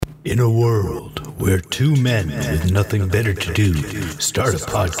In a world where two men with nothing better to do start a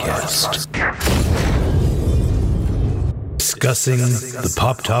podcast discussing the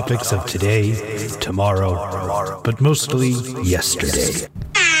pop topics of today, tomorrow, but mostly yesterday.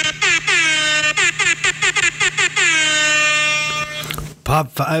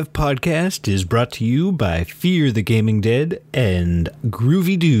 Pop 5 Podcast is brought to you by Fear the Gaming Dead and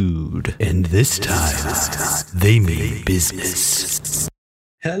Groovy Dude. And this time, they mean business.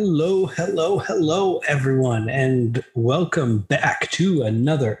 Hello, everyone, and welcome back to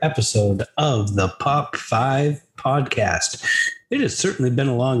another episode of the Pop 5 Podcast. It has certainly been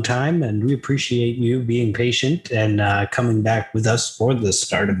a long time, and we appreciate you being patient and coming back with us for the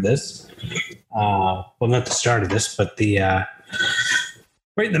start of this. Well, not the start of this, but the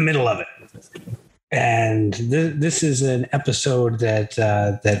right in the middle of it. And this is an episode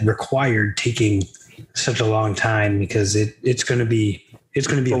that required taking such a long time because it's going to be a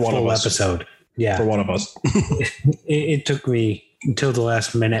full episode. Yeah. For one of us. it took me until the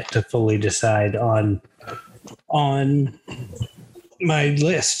last minute to fully decide on my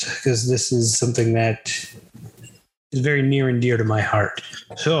list because this is something that is very near and dear to my heart.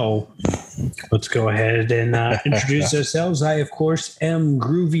 So let's go ahead and introduce ourselves. I, of course, am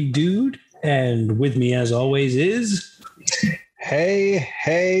Groovy Dude, and with me, as always, is... Hey,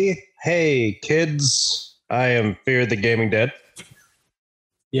 kids. I am Fear the Gaming Dead.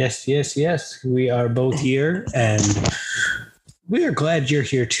 Yes. We are both here, and we are glad you're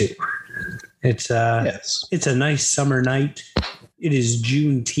here too. It's a nice summer night. It is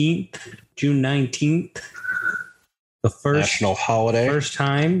June 19th. The first national holiday. First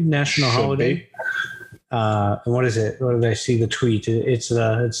time national holiday. And what is it? What did I see the tweet? It's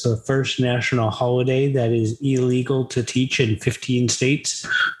the first national holiday that is illegal to teach in 15 states,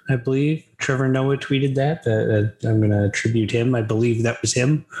 I believe. Trevor Noah tweeted that. I'm going to attribute him. I believe that was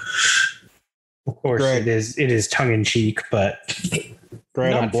him. Of course, Greg. It is tongue in cheek, but Great,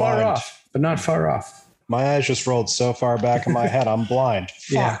 not I'm blind. far off. But not far off. My eyes just rolled so far back in my head. I'm blind.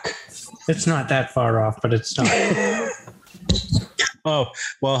 Fuck. Yeah. It's not that far off, but it's not. Oh,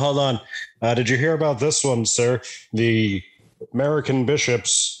 well, hold on. Did you hear about this one, sir? The American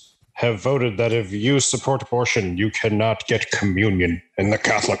bishops have voted that if you support abortion, you cannot get communion in the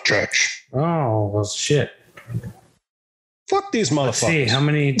Catholic Church. Oh, well, shit. Fuck these motherfuckers. Let's see, how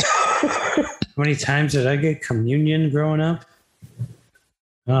many times did I get communion growing up?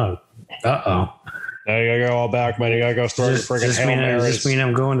 Oh, uh-oh. Now you gotta go all back, man. You gotta go through the friggin' Hail Marys. Does this mean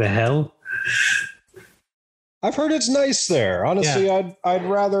I'm going to hell? I've heard it's nice there. Honestly, yeah. I'd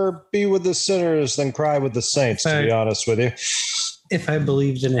rather be with the sinners than cry with the saints, to be honest with you. If I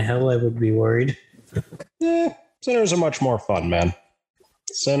believed in a hell, I would be worried. Yeah, sinners are much more fun, man.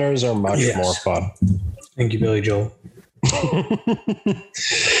 Sinners are much more fun. Thank you, Billy Joel.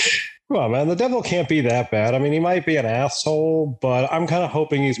 Well, man, the devil can't be that bad. I mean, he might be an asshole, but I'm kind of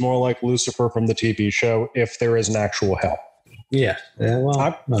hoping he's more like Lucifer from the TV show if there is an actual hell. Yeah. Well,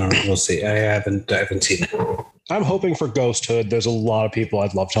 I don't know. We'll see. I haven't seen it. I'm hoping for ghosthood. There's a lot of people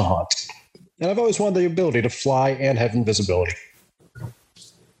I'd love to haunt. And I've always wanted the ability to fly and have invisibility.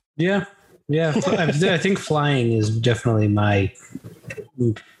 Yeah. I think flying is definitely my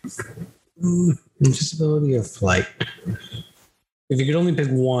invisibility or flight. If you could only pick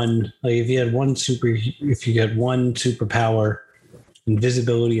one, like if you had one superpower,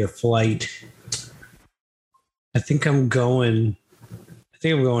 invisibility or flight, I think I'm going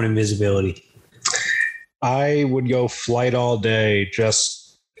invisibility. I would go flight all day.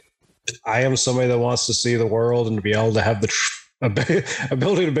 I am somebody that wants to see the world and to be able to have the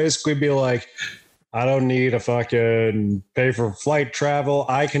ability to basically be like, I don't need to fucking pay for flight travel.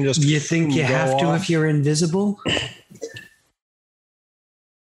 I can just. You think you have to if you're invisible?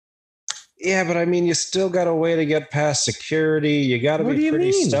 Yeah, but I mean, you still got a way to get past security. You got to be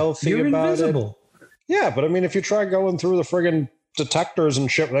pretty stealthy about it. Yeah, but I mean, if you try going through the friggin' detectors and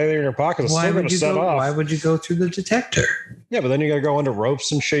shit with anything in your pocket, it's still going to set off. Why would you go through the detector? Yeah, but then you got to go under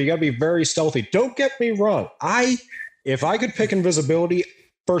ropes and shit. You got to be very stealthy. Don't get me wrong. If I could pick invisibility,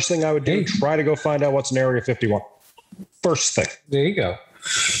 first thing I would do, try to go find out what's in Area 51. First thing. There you go.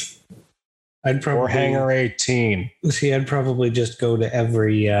 Or Hangar 18. See, I'd probably just go to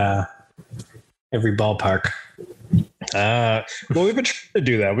every ballpark. Well, we've been trying to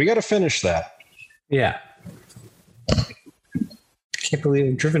do that. We got to finish that. Yeah. Can't believe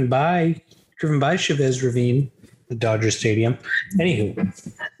I'm driven by Chavez Ravine, the Dodger Stadium. Anywho.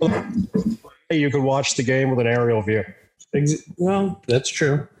 You could watch the game with an aerial view. Well, that's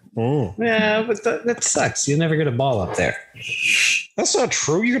true. Yeah, but that sucks. You'll never get a ball up there. That's not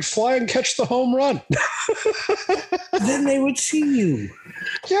true. You could fly and catch the home run. Then they would see you.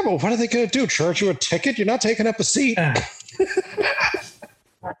 Yeah, but what are they going to do? Charge you a ticket? You're not taking up a seat.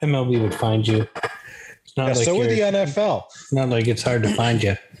 MLB would find you. It's not So would the NFL. It's not like it's hard to find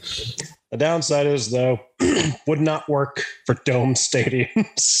you. The downside is, though, would not work for dome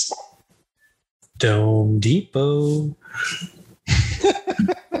stadiums. Dome Depot.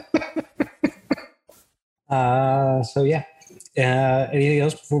 So yeah. Anything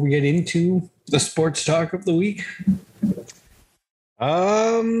else before we get into the sports talk of the week?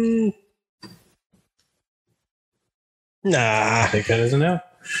 Nah. I think that is a no.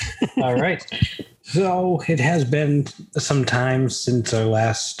 All right. So it has been some time since our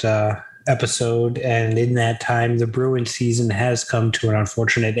last episode, and in that time, the Bruins season has come to an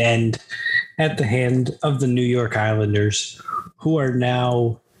unfortunate end at the hand of the New York Islanders, who are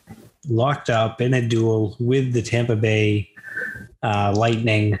now locked up in a duel with the Tampa Bay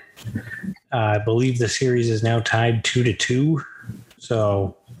Lightning. I believe the series is now tied 2-2.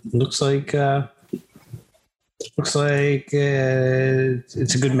 So looks like it's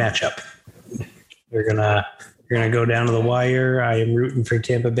a good matchup. You're gonna go down to the wire. I am rooting for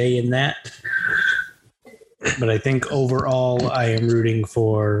Tampa Bay in that, but I think overall I am rooting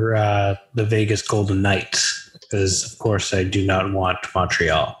for the Vegas Golden Knights because, of course, I do not want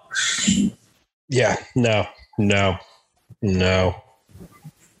Montreal. Yeah, no.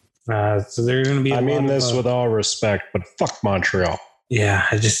 So there's going to be. I mean this with all respect, but fuck Montreal. Yeah,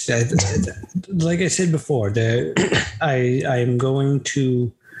 I like I said before, I am going to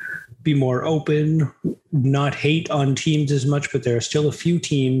be more open, not hate on teams as much, but there are still a few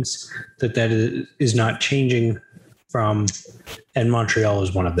teams that is not changing from, and Montreal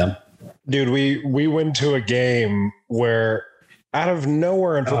is one of them. Dude, we went to a game where out of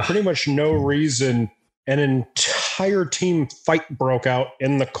nowhere and for pretty much no reason, an entire team fight broke out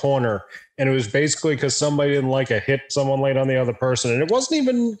in the corner. And it was basically because somebody didn't like a hit someone laid on the other person. And it wasn't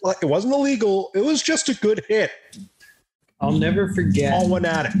illegal. It was just a good hit. I'll never forget. All went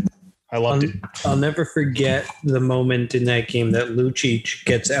at it. I loved it. I'll never forget the moment in that game that Lucic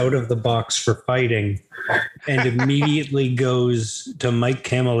gets out of the box for fighting and immediately goes to Mike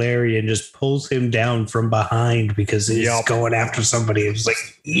Camilleri and just pulls him down from behind because he's going after somebody. It was like,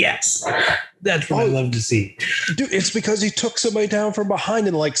 yes, that's what I love to see. Dude, it's because he took somebody down from behind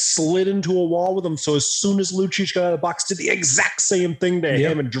and like slid into a wall with him. So as soon as Lucic got out of the box, did the exact same thing to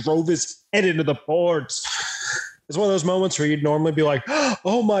him and drove his head into the boards. It's one of those moments where you'd normally be like,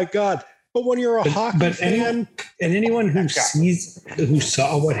 oh my God. But when you're a hockey fan. Anyone who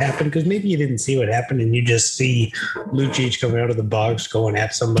saw what happened, because maybe you didn't see what happened and you just see Lucic coming out of the box going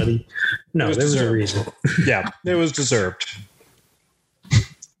at somebody. No, there was a reason. Yeah, it was deserved.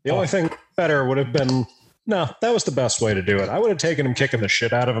 The only thing better would have been, no, that was the best way to do it. I would have taken him kicking the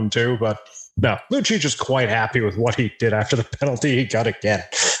shit out of him too, but no, Lucic is quite happy with what he did after the penalty he got again.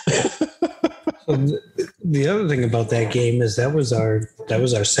 So the other thing about that game is that was our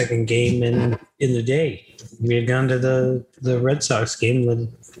second game in the day. We had gone to the Red Sox game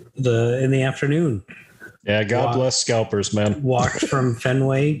in the afternoon. Yeah, God bless scalpers, man. Walked from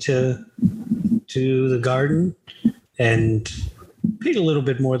Fenway to the Garden and paid a little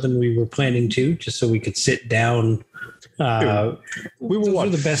bit more than we were planning to, just so we could sit down. We were one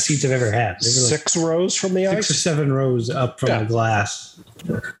of the best seats I've ever had. They were six rows from the ice? 6 or 7 rows up from the glass.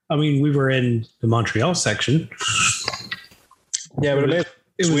 I mean, we were in the Montreal section. Yeah, but it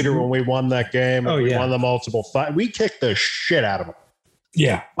was sweeter when we won that game. We won the multiple fight. We kicked the shit out of them.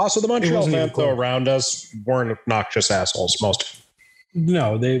 Yeah. Also, the Montreal fans though around us weren't obnoxious assholes. Most.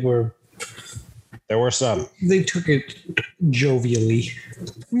 No, they were. There were some. They took it jovially.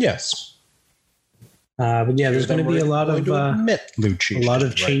 Yes. But yeah, there's going to be a lot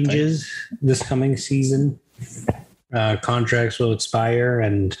of changes this coming season. Contracts will expire,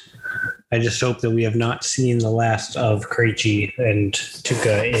 and I just hope that we have not seen the last of Krejci and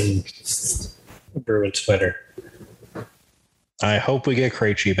Tuukka in Bruins Twitter. I hope we get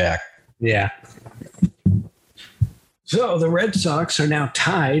Krejci back. Yeah. So the Red Sox are now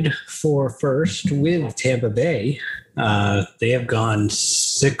tied for first with Tampa Bay. They have gone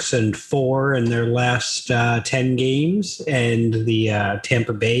 6-4 in their last 10 games, and the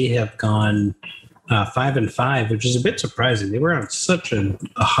Tampa Bay have gone 5-5, which is a bit surprising. They were on such a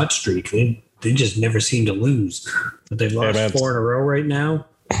hot streak. They just never seem to lose. But they've lost 4 in a row right now.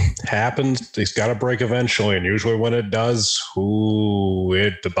 Happens. It's got to break eventually, and usually when it does,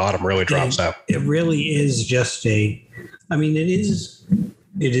 the bottom really drops out. It really is just it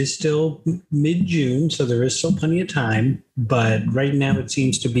is still mid-June, so there is still plenty of time. But right now it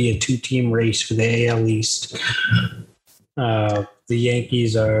seems to be a 2-team race for the AL East. The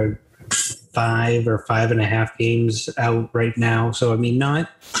Yankees are 5 or 5.5 games out right now. So, I mean, not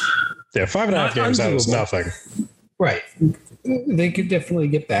 5.5 games out is nothing. Right. They could definitely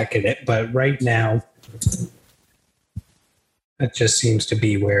get back in it, but right now, it just seems to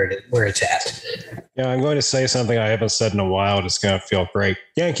be where it's at. Yeah, I'm going to say something I haven't said in a while. And it's going to feel great.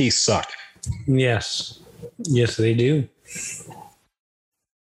 Yankees suck. Yes, they do.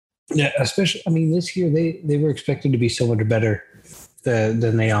 Yeah, especially. I mean, this year they were expected to be so much better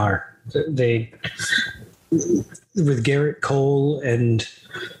than they are. They with Garrett Cole and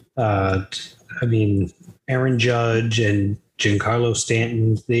Aaron Judge and Giancarlo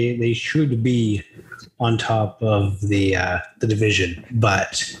Stanton, they should be on top of the division,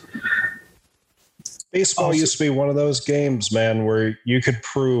 but baseball used to be one of those games, man, where you could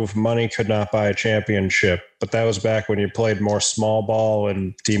prove money could not buy a championship. But that was back when you played more small ball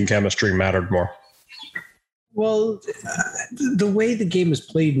and team chemistry mattered more. Well, the way the game is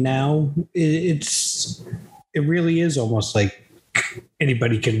played now, it really is almost like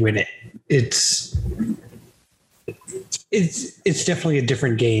anybody can win it. It's definitely a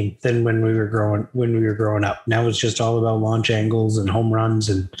different game than when we were growing up. Now it's just all about launch angles and home runs,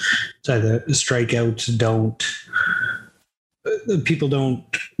 and so the strikeouts people don't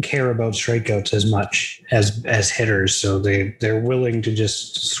care about strikeouts as much as hitters. So they're willing to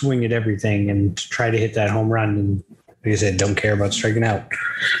just swing at everything and try to hit that home run. And like I said, don't care about striking out.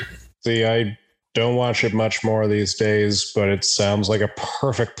 See, I don't watch it much more these days, but it sounds like a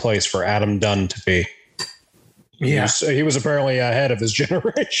perfect place for Adam Dunn to be. Yeah, he was apparently ahead of his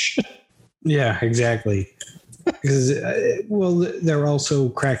generation. Yeah, exactly. Because they're also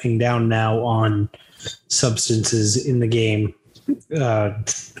cracking down now on substances in the game,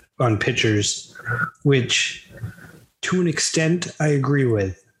 on pitchers, which to an extent I agree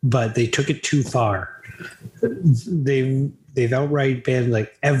with, but they took it too far. They've outright banned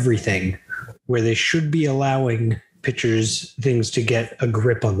like everything, where they should be allowing pitchers things to get a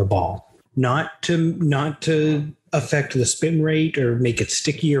grip on the ball. Not to affect the spin rate or make it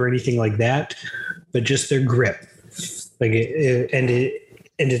sticky or anything like that, but just their grip.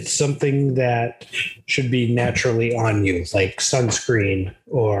 It's something that should be naturally on you, like sunscreen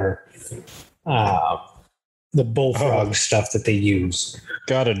or the bullfrog stuff that they use.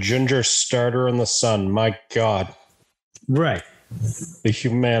 Got a ginger starter in the sun. My God. Right. The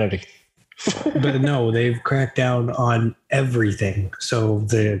humanity. But no, they've cracked down on everything. So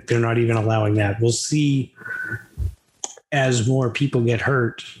they're not even allowing that. We'll see as more people get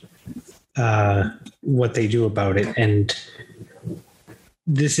hurt, what they do about it. And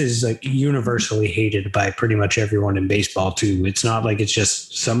this is like universally hated by pretty much everyone in baseball too. It's not like it's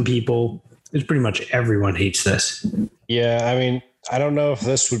just some people. It's pretty much everyone hates this. Yeah. I mean, I don't know if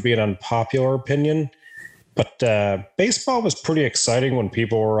this would be an unpopular opinion, but baseball was pretty exciting when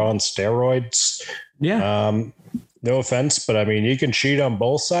people were on steroids. Yeah. No offense, but I mean, you can cheat on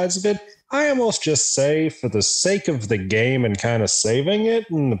both sides of it. I almost just say, for the sake of the game and kind of saving it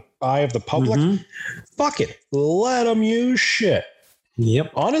in the eye of the public, fuck it. Let them use shit.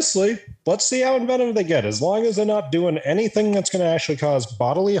 Yep. Honestly, let's see how inventive they get. As long as they're not doing anything that's going to actually cause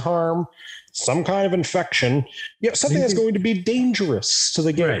bodily harm, some kind of infection, something that's going to be dangerous to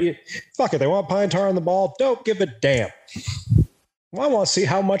the game. Right. Fuck it. They want pine tar on the ball. Don't give a damn. Well, I want to see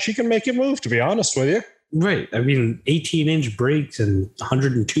how much you can make it move, to be honest with you. Right. I mean, 18-inch breaks and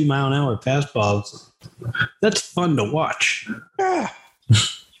 102-mile-an-hour fastballs. That's fun to watch. Yeah.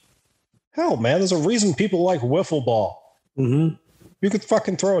 Hell, man, there's a reason people like wiffle ball. Mm-hmm. You could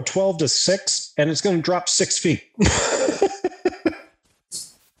fucking throw a 12-6 and it's going to drop 6 feet.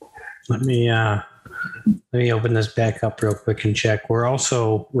 Let me open this back up real quick and check. We're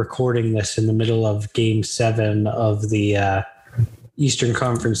also recording this in the middle of Game 7 of the Eastern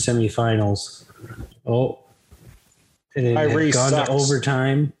Conference semifinals. Oh, and it had gone to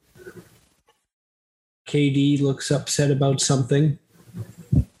overtime. KD looks upset about something.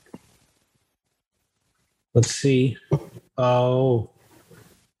 Let's see. Oh,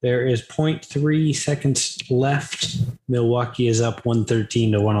 there is 0.3 seconds left. Milwaukee is up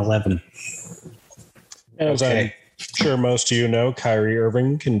 113-111. As I'm sure most of you know, Kyrie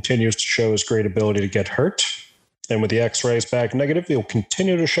Irving continues to show his great ability to get hurt. And with the X-rays back negative, he'll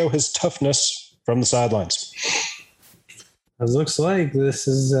continue to show his toughness from the sidelines. It looks like this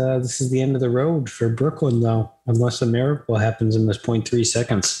is the end of the road for Brooklyn, though, unless a miracle happens in this 0.3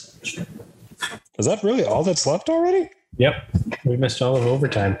 seconds. Is that really all that's left already? Yep. We missed all of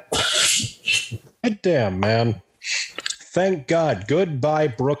overtime. God damn, man. Thank God. Goodbye,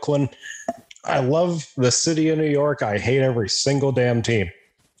 Brooklyn. I love the city of New York. I hate every single damn team.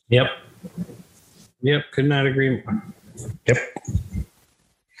 Yep. Could not agree more. Yep.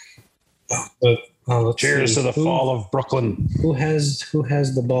 Let's Cheers see. to the fall of Brooklyn. Who has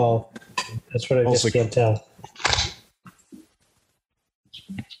the ball? That's what I just can't tell.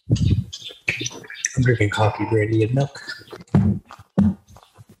 I'm drinking coffee, brandy, and milk.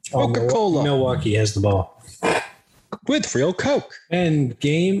 Coca-Cola. Milwaukee has the ball. With real Coke. And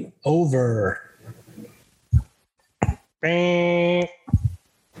game over.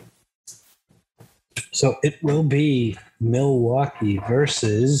 So it will be Milwaukee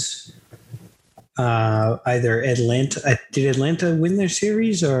versus either Atlanta. Did Atlanta win their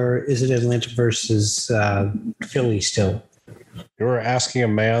series, or is it Atlanta versus Philly still? You were asking a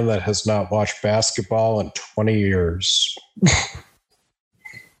man that has not watched basketball in 20 years.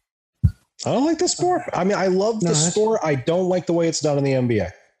 I don't like the sport. I mean, I love the sport. I don't like the way it's done in the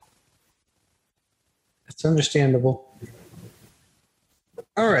NBA. It's understandable.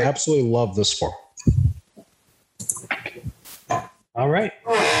 All right. I absolutely love the sport. All right.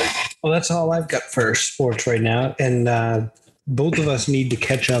 Well, that's all I've got for sports right now. And both of us need to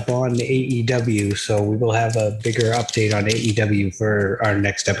catch up on AEW. So we will have a bigger update on AEW for our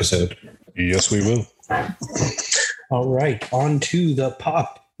next episode. Yes, we will. All right. On to the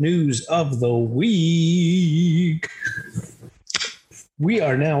pop news of the week. We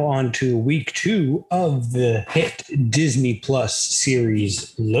are now on to week 2 of the hit Disney Plus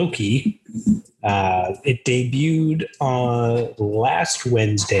series Loki. It debuted on last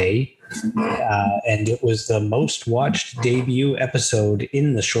Wednesday, and it was the most watched debut episode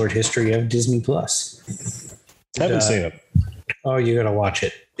in the short history of Disney Plus. Haven't seen it. Oh, you got to watch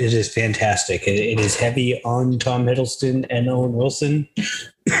it. It is fantastic. It is heavy on Tom Hiddleston and Owen Wilson.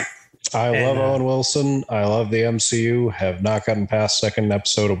 I love Owen Wilson. I love the MCU. Have not gotten past second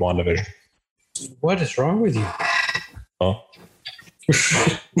episode of WandaVision. What is wrong with you? Oh.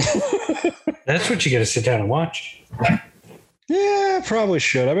 That's what you got to sit down and watch. Yeah, I probably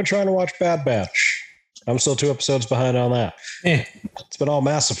should. I've been trying to watch Bad Batch. I'm still 2 episodes behind on that. It's been all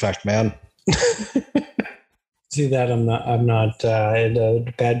Mass Effect, man. See that I'm not in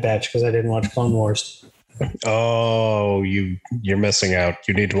a Bad Batch because I didn't watch Clone Wars. Oh, you're missing out.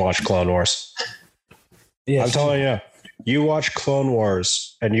 You need to watch Clone Wars. Yes. I'm telling you, you watch Clone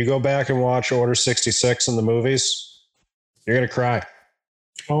Wars and you go back and watch Order 66 in the movies, you're going to cry.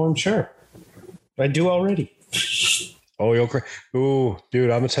 Oh, I'm sure. I do already. Oh, you'll cry. Ooh, dude,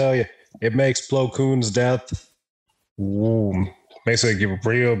 I'm going to tell you, it makes Plo Koon's death, makes it give a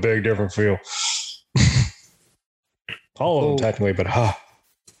real big different feel. All of them technically, but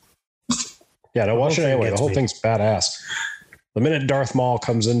yeah, no, watch it anyway. The whole thing's badass. The minute Darth Maul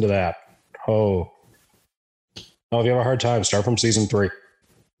comes into that, if you have a hard time, start from season 3.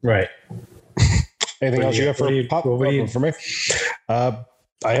 Right. Anything else you got for me?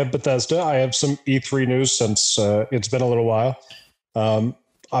 I have Bethesda. I have some E3 news since it's been a little while.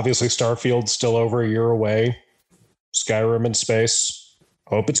 Obviously, Starfield's still over a year away. Skyrim in space.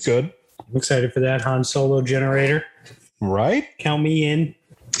 Hope it's good. I'm excited for that Han Solo generator. Right? Count me in.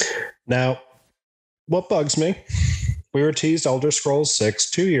 Now, what bugs me, we were teased Elder Scrolls 6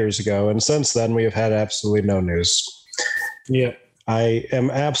 2 years ago, and since then we have had absolutely no news. Yeah. I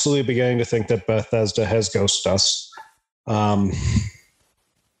am absolutely beginning to think that Bethesda has ghosted us. I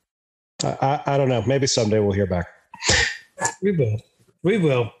don't know. Maybe someday we'll hear back. We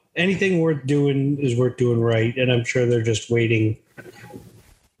will. Anything worth doing is worth doing right, and I'm sure they're just waiting.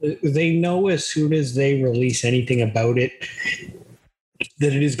 They know as soon as they release anything about it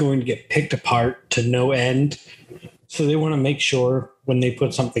that it is going to get picked apart to no end. So they want to make sure when they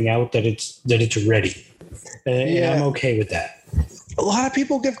put something out that it's ready. And I'm okay with that. A lot of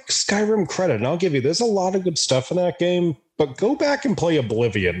people give Skyrim credit, and I'll give you, there's a lot of good stuff in that game, but go back and play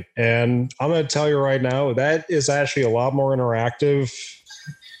Oblivion. And I'm going to tell you right now, that is actually a lot more interactive.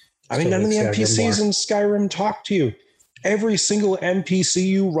 I mean, none of the NPCs in Skyrim talk to you. Every single NPC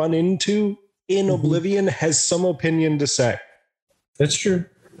you run into in Oblivion has some opinion to say. That's true.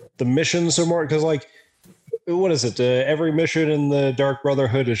 The missions are more, because what is it? Every mission in the Dark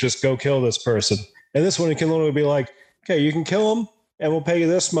Brotherhood is just go kill this person. And this one, it can literally be like, okay, you can kill him and we'll pay you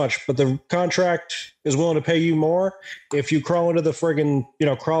this much, but the contract is willing to pay you more if you crawl into the friggin',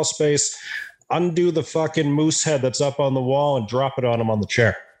 crawl space, undo the fucking moose head that's up on the wall and drop it on him on the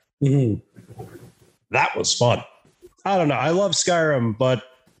chair. Mm-hmm. That was fun. I don't know. I love Skyrim, but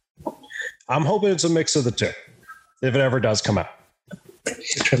I'm hoping it's a mix of the two if it ever does come out.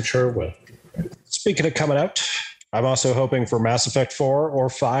 Which I'm sure it will. Speaking of coming out, I'm also hoping for Mass Effect 4 or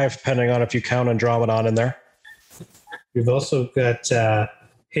 5, depending on if you count Andromeda in there. We've also got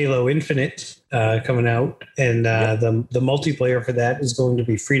Halo Infinite coming out, and the multiplayer for that is going to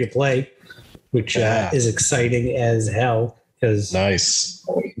be free to play, which is exciting as hell. because Nice.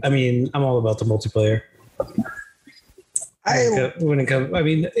 I mean, I'm all about the multiplayer. When it comes, I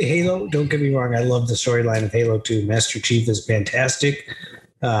mean, Halo, don't get me wrong, I love the storyline of Halo 2. Master Chief is fantastic.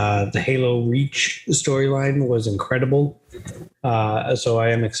 The Halo Reach storyline was incredible. So I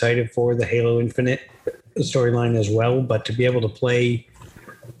am excited for the Halo Infinite storyline as well. But to be able to play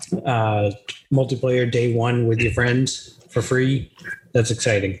multiplayer day one with your friends for free, that's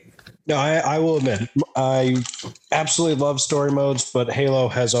exciting. No, I will admit, I absolutely love story modes, but Halo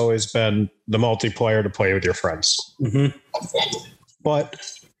has always been the multiplayer to play with your friends. Mm-hmm. But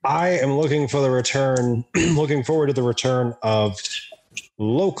I am looking forward to the return of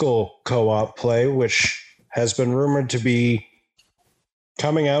local co-op play, which has been rumored to be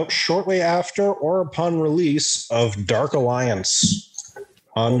coming out shortly after or upon release of Dark Alliance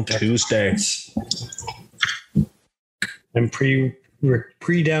on Tuesday. I'm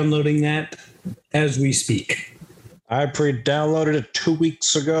pre-downloading that as we speak. I pre-downloaded it 2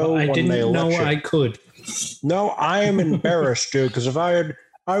 weeks ago. I didn't know I could. No, I am embarrassed, dude, because I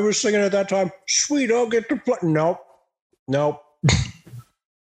was thinking at that time, sweet, I'll get to play. Nope.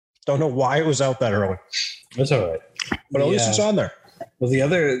 Don't know why it was out that early. That's all right. But at least it's on there. Well, the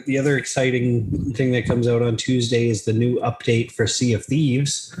other exciting thing that comes out on Tuesday is the new update for Sea of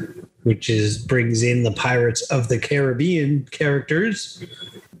Thieves, which brings in the Pirates of the Caribbean characters.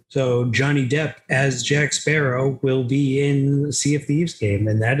 So Johnny Depp as Jack Sparrow will be in the Sea of Thieves game,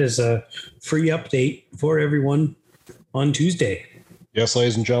 and that is a free update for everyone on Tuesday. Yes,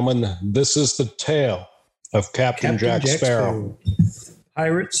 ladies and gentlemen, this is the tale of Captain Jack Sparrow.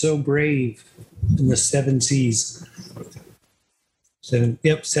 Pirate so brave in the seven seas.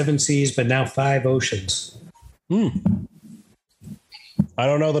 Seven seas, but now 5 oceans. I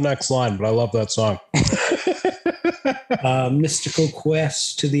don't know the next line, but I love that song. Mystical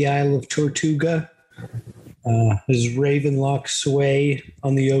quest to the Isle of Tortuga. His Ravenlock sway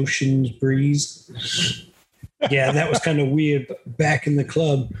on the ocean's breeze. Yeah, that was kind of weird. Back in the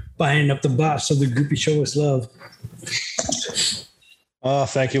club, buying up the boss so the groupie show us love. Oh,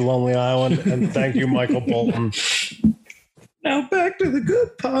 thank you, Lonely Island, and thank you, Michael Bolton. Now back to the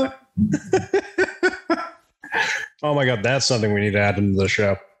good part. Oh my God, that's something we need to add into the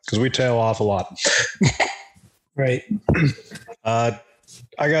show because we tail off a lot. Right. I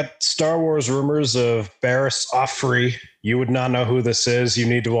got Star Wars rumors of Barriss Offrey. You would not know who this is. You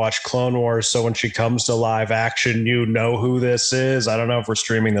need to watch Clone Wars, so when she comes to live action, you know who this is. I don't know if we're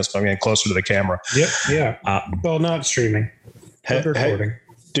streaming this, but I'm getting closer to the camera. Yep. Yeah. Well, not streaming. Recording.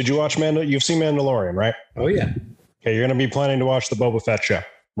 Did you watch You've seen Mandalorian, right? Oh yeah. Okay, you're going to be planning to watch the Boba Fett show,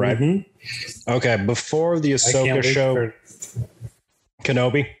 right? Mm-hmm. Okay, before the Ahsoka show,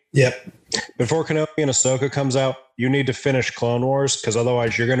 Kenobi. Yep. Before Kenobi and Ahsoka comes out, you need to finish Clone Wars because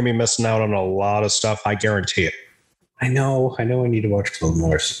otherwise you're going to be missing out on a lot of stuff. I guarantee it. I know. I need to watch Clone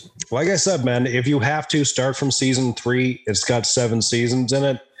Wars. Like I said, man, if you have to start from season 3, it's got 7 seasons in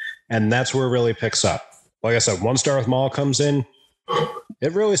it, and that's where it really picks up. Like I said, once Darth Maul comes in,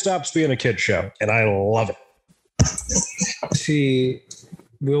 it really stops being a kid's show, and I love it. See,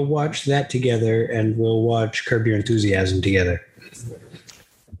 we'll watch that together, and we'll watch Curb Your Enthusiasm together.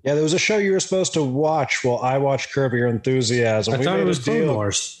 Yeah, there was a show you were supposed to watch while I watched Curb Your Enthusiasm. I thought it was Clone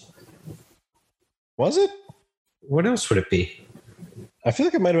Wars. Was it? What else would it be? I feel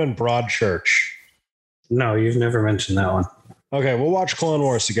like it might have been Broadchurch. No, you've never mentioned that one. Okay, we'll watch Clone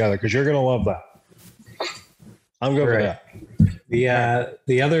Wars together because you're going to love that. I'm good with that.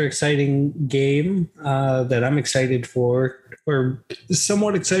 The other exciting game that I'm excited for, or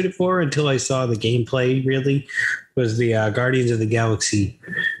somewhat excited for until I saw the gameplay really, was the Guardians of the Galaxy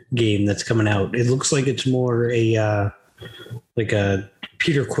game that's coming out. It looks like it's more a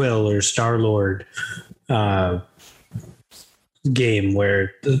Peter Quill or Star-Lord game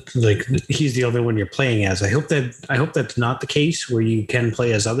where he's the only one you're playing as. I hope that's not the case where you can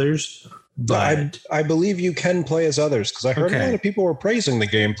play as others. But I believe you can play as others because I heard a lot of people were praising the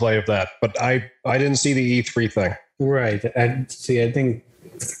gameplay of that, but I didn't see the E3 thing. Right. I think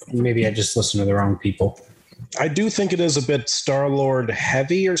maybe I just listened to the wrong people. I do think it is a bit Star-Lord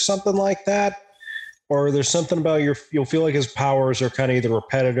heavy or something like that. Or there's something about you'll feel like his powers are kind of either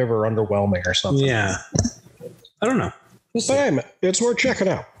repetitive or underwhelming or something. Yeah. I don't know. It's worth checking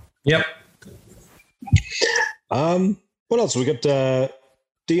out. Yep. What else? We got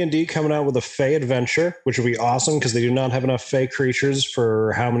D&D coming out with a Fey adventure, which will be awesome because they do not have enough Fey creatures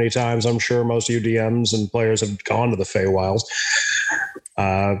for how many times I'm sure most of you DMs and players have gone to the Fey Wilds.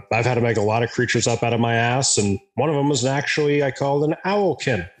 I've had to make a lot of creatures up out of my ass, and one of them was I called an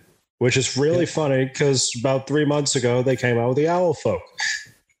Owlkin, which is really funny because about 3 months ago they came out with the Owl Folk.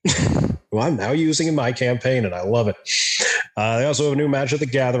 Well, I'm now using in my campaign, and I love it. They also have a new Magic the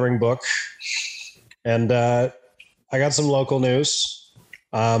Gathering book. And I got some local news.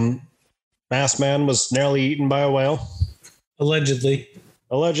 Masked Man was nearly eaten by a whale. Allegedly.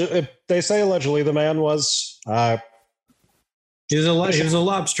 They say allegedly the man was. He was a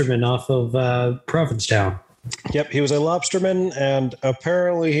lobsterman off of Provincetown. Yep, he was a lobsterman, and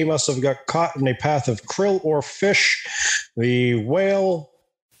apparently he must have got caught in a path of krill or fish. The whale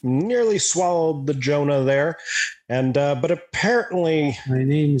nearly swallowed the Jonah there, and but apparently, my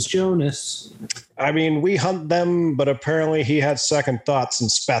name's Jonas. I mean, we hunt them, but apparently he had second thoughts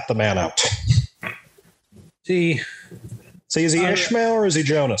and spat the man out. See, is he Ishmael or is he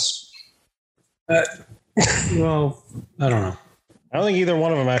Jonas? Well, I don't know. I don't think either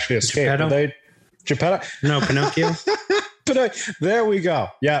one of them actually escaped. Geppetto? No, Pinocchio. There we go.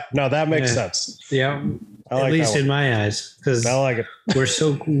 Yeah, no, that makes sense. Yeah, at least in my eyes, because I like it. We're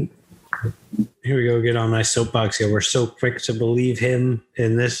so. Here we go. Get on my soapbox here. We're so quick to believe him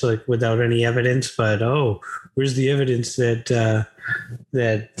in this, like without any evidence. But where's the evidence that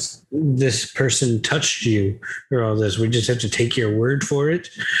that this person touched you or all this? We just have to take your word for it.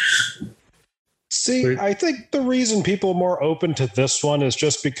 See, I think the reason people are more open to this one is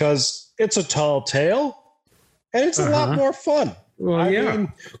just because it's a tall tale and it's a lot more fun. Well, I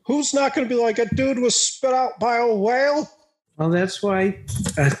mean, who's not going to be like, a dude was spit out by a whale? Well, that's why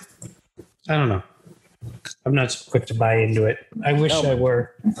I don't know. I'm not so quick to buy into it. I wish I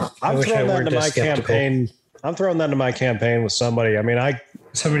were. I'm throwing that into my campaign. I'm throwing that into my campaign with somebody. I mean,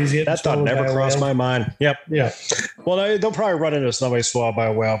 somebody's getting that thought never crossed my mind. Yep. Yeah. Well, they'll probably run into somebody swallowed by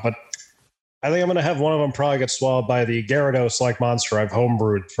a whale, but I think I'm going to have one of them probably get swallowed by the Gyarados-like monster I've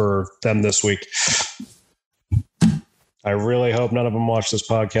homebrewed for them this week. I really hope none of them watch this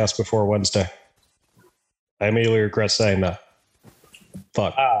podcast before Wednesday. I immediately regret saying that.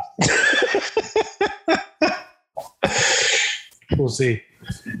 Fuck. We'll see.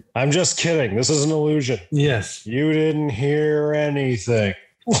 I'm just kidding. This is an illusion. Yes. You didn't hear anything.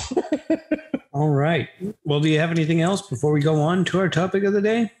 All right. Well, do you have anything else before we go on to our topic of the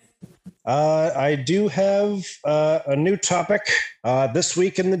day? I do have a new topic this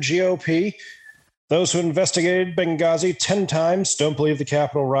week in the GOP. Those who investigated Benghazi 10 times don't believe the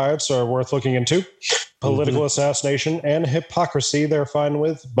Capitol riots are worth looking into. Political assassination and hypocrisy they're fine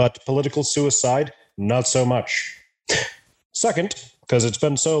with, but political suicide, not so much. Second, because it's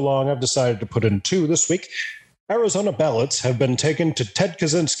been so long, I've decided to put in 2 this week. Arizona ballots have been taken to Ted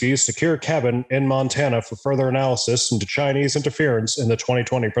Kaczynski's secure cabin in Montana for further analysis into Chinese interference in the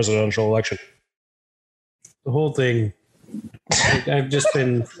 2020 presidential election. The whole thing, I've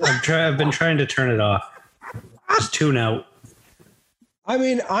been trying to turn it off. Just tune out. I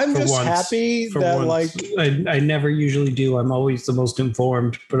mean, I'm just happy that once. I never usually do. I'm always the most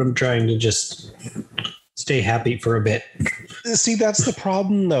informed, but I'm trying to just stay happy for a bit. See, that's the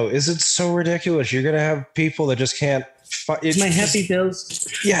problem, though, is it's so ridiculous. You're going to have people that just can't... It's my happy pills.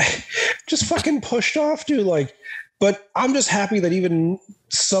 Yeah, just fucking pushed off, dude. Like, but I'm just happy that even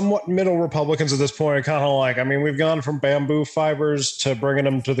somewhat middle Republicans at this point are kind of like, I mean, we've gone from bamboo fibers to bringing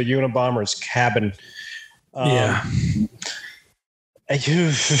them to the Unabomber's cabin. Yeah. I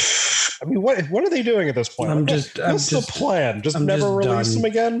mean, what are they doing at this point? What's the plan? Just never release them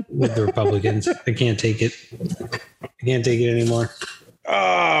again? With the Republicans. I can't take it. I can't take it anymore.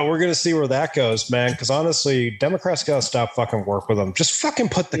 We're going to see where that goes, man. Because honestly, Democrats got to stop fucking work with them. Just fucking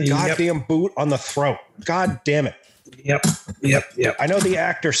put the goddamn boot on the throat. God damn it. Yep. I know the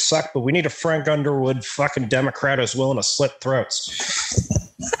actors suck, but we need a Frank Underwood fucking Democrat who's willing to slit throats.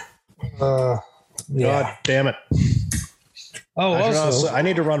 God damn it. Oh, also, I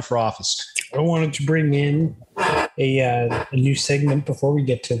need to run for office. I wanted to bring in a new segment before we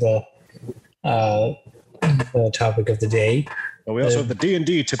get to the topic of the day. Well, we also have the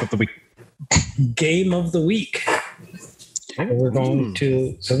D&D tip of the week. Game of the week. We're going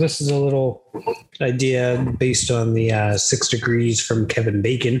to. So this is a little idea based on the 6 Degrees from Kevin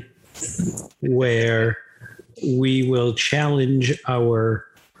Bacon, where we will challenge our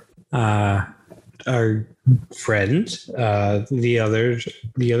friends, the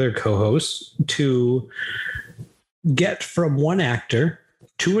other co-hosts, to get from one actor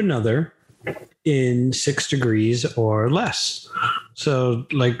to another in 6 degrees or less. So,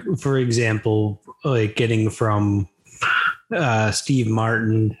 like, for example, like getting from Steve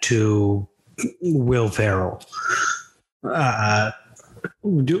Martin to Will Ferrell,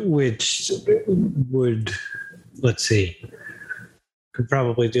 which would, let's see, could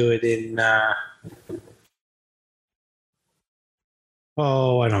probably do it in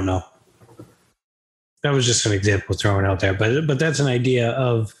I don't know. That was just an example thrown out there, but that's an idea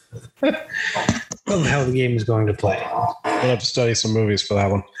of how the game is going to play. I'll have to study some movies for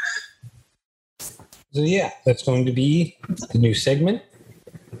that one. So yeah, that's going to be the new segment.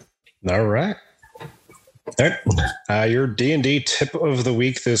 All right. Your D&D tip of the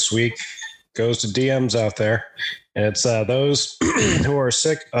week this week goes to DMs out there. And it's those who are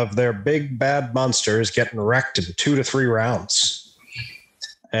sick of their big bad monsters getting wrecked in 2 to 3 rounds.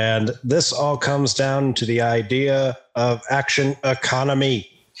 And this all comes down to the idea of action economy.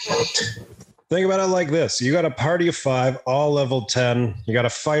 Think about it like this. You got a party of 5, all level 10. You got a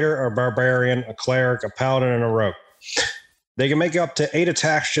fighter, a barbarian, a cleric, a paladin, and a rogue. They can make up to 8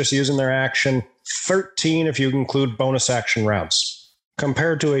 attacks just using their action, 13 if you include bonus action rounds.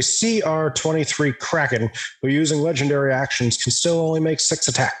 Compared to a CR23 Kraken, who using legendary actions can still only make 6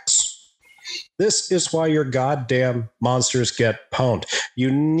 attacks. This is why your goddamn monsters get pwned.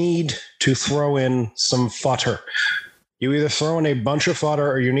 You need to throw in some fodder. You either throw in a bunch of fodder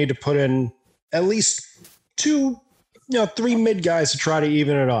or you need to put in at least 3 mid guys to try to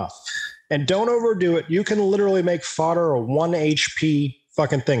even it off. And don't overdo it. You can literally make fodder a 1 HP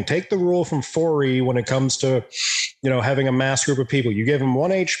fucking thing. Take the rule from 4E when it comes to, having a mass group of people. You give them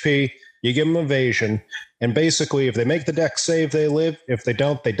 1 HP, you give them evasion, and basically if they make the dex save, they live. If they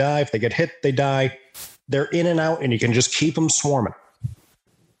don't, they die. If they get hit, they die. They're in and out, and you can just keep them swarming.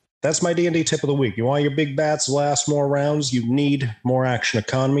 That's my D&D tip of the week. You want your big bats to last more rounds, you need more action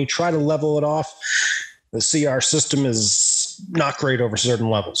economy. Try to level it off. The CR system is not great over certain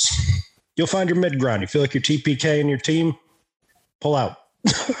levels. You'll find your mid ground. You feel like your TPK in your team, pull out.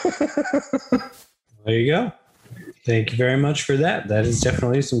 There you go. Thank you very much for that. That is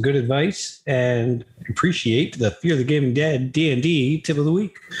definitely some good advice, and appreciate the Fear the Gaming Dead D&D tip of the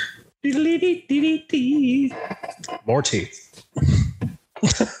week. More teeth.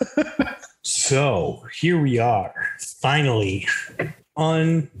 So here we are, finally,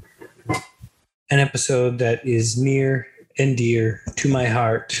 on an episode that is near and dear to my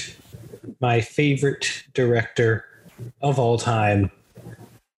heart. My favorite director of all time,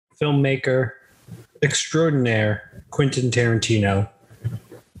 filmmaker extraordinaire, Quentin Tarantino.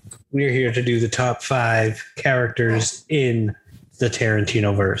 We're here to do the top 5 characters in the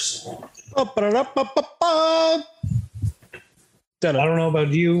Tarantino verse. I don't know about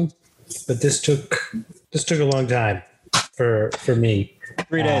you, but this took a long time for me.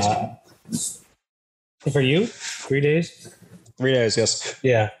 3 days. For you? 3 days? 3 days, yes.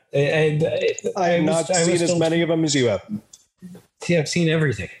 Yeah. I have not seen as many of them as you have. See, I've seen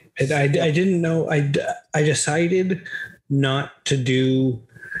everything. I didn't know. I decided not to do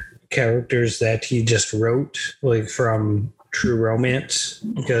characters that he just wrote, like from True Romance,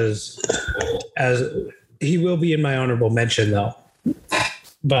 because as he will be in my honorable mention though.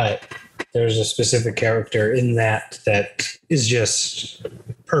 But there's a specific character in that is just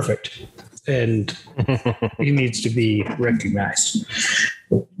perfect, and he needs to be recognized.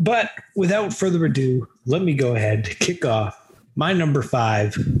 But without further ado, let me go ahead to kick off my number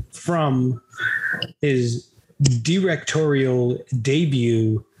 5 from his directorial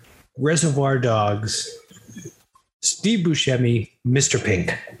debut, Reservoir Dogs, Steve Buscemi, Mr.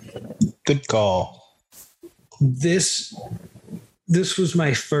 Pink. Good call. This was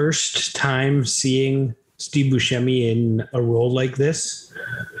my first time seeing Steve Buscemi in a role like this.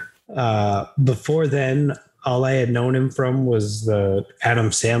 Before then, all I had known him from was the Adam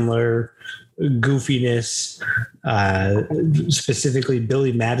Sandler goofiness, specifically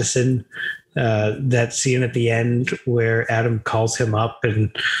Billy Madison. That scene at the end where Adam calls him up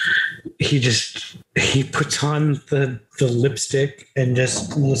and he puts on the lipstick and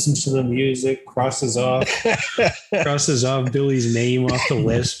just listens to the music, crosses off Billy's name off the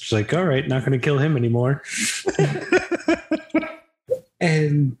list. It's like, all right, not going to kill him anymore.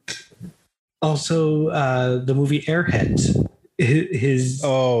 And also the movie Airheads.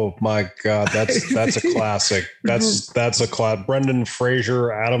 Oh my God, that's a classic. That's a classic. Brendan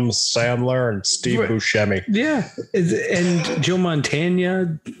Fraser, Adam Sandler, and Steve Buscemi. Yeah, and Joe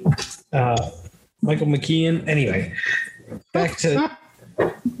Montana, Michael McKean. Anyway, back to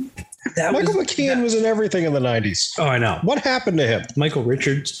that. Michael McKean was in everything in the 90s. Oh, I know. What happened to him? Michael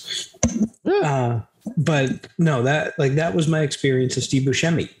Richards. But no, that was my experience of Steve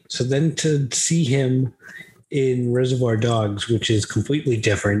Buscemi. So then to see him in Reservoir Dogs, which is completely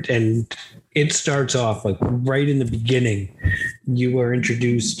different, and it starts off like right in the beginning, you are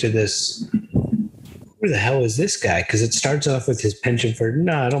introduced to this. Who the hell is this guy? Because it starts off with his penchant for,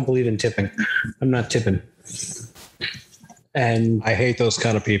 no, I don't believe in tipping. I'm not tipping. And I hate those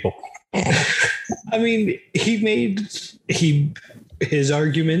kind of people. I mean, he his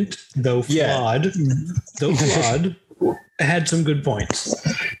argument, though flawed, had some good points.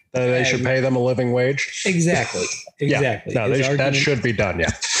 They should pay them a living wage. Exactly. Yeah. No, that should be done.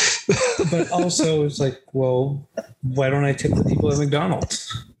 Yeah. But also, it's like, well, why don't I tip the people at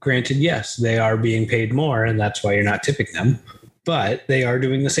McDonald's? Granted, yes, they are being paid more, and that's why you're not tipping them. But they are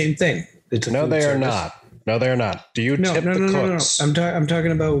doing the same thing. No, they are not. No, they're not. Do you tip the cooks? No. I'm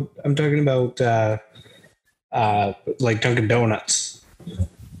talking about like Dunkin' Donuts.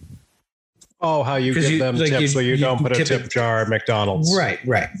 Oh, how you give them tips so you don't put a tip jar at McDonald's. Right.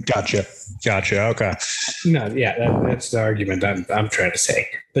 Gotcha. Okay. No, yeah, that's the argument I'm trying to say.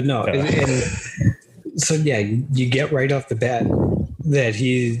 But no, and so yeah, you get right off the bat that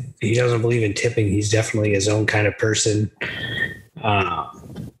he doesn't believe in tipping. He's definitely his own kind of person.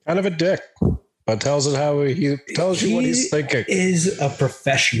 Kind of a dick, but tells you what he's thinking. Is a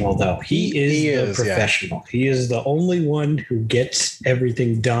professional though. He is the professional. Yeah. He is the only one who gets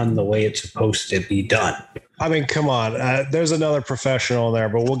everything done the way it's supposed to be done. I mean, come on. There's another professional in there,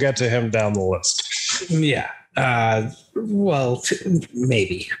 but we'll get to him down the list. Yeah. Well,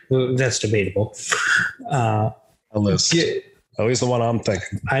 maybe that's debatable. A list. Yeah, at least the one I'm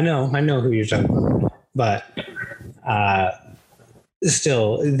thinking. I know who you're talking about, but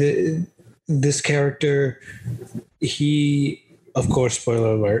still, this character, he, of course,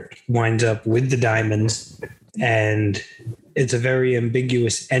 spoiler alert, winds up with the diamonds, and it's a very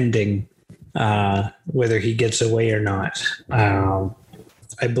ambiguous ending, whether he gets away or not.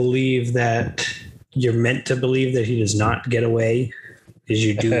 I believe that you're meant to believe that he does not get away, because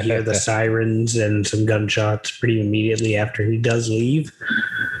you do hear the sirens and some gunshots pretty immediately after he does leave.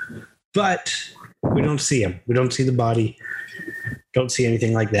 But we don't see him. We don't see the body. Don't see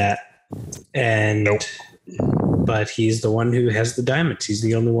anything like that. And nope. But he's the one who has the diamonds. He's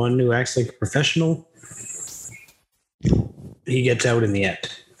the only one who acts like a professional. He gets out in the end.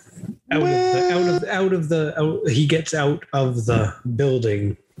 He gets out of the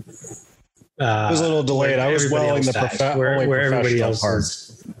building. It was a little delayed. I was welling the where everybody else part.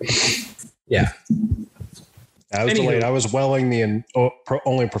 Yeah. I was delayed. I was welling the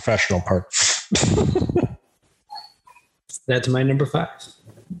only professional part. That's my number 5.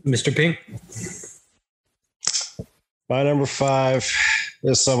 Mr. Ping. My number 5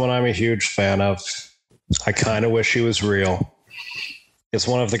 is someone I'm a huge fan of. I kind of wish he was real. It's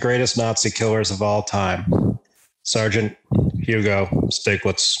one of the greatest Nazi killers of all time. Sergeant Hugo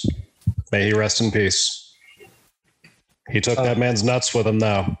Stiglitz. May he rest in peace. He took that man's nuts with him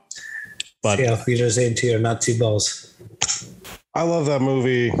now. But yeah, you just into your Nazi balls. I love that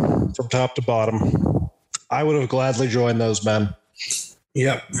movie from top to bottom. I would have gladly joined those men.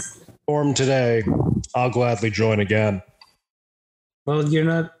 Yep. Form today, I'll gladly join again. Well,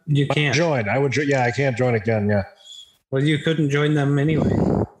 you can't join. I would. Yeah, I can't join again. Yeah. Well, you couldn't join them anyway.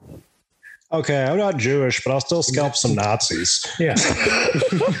 Okay, I'm not Jewish, but I'll still scalp some Nazis. Yeah.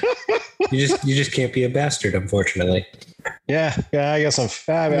 You just can't be a bastard, unfortunately. Yeah, I guess I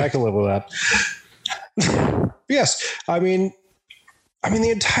can live with that. Yes, I mean, the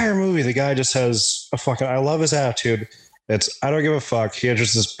entire movie, the guy just has I love his attitude. I don't give a fuck. He has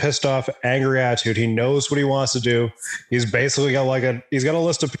just this pissed off, angry attitude. He knows what he wants to do. He's basically got he's got a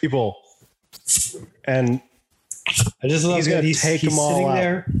list of people, and I just love he's going to take them all out.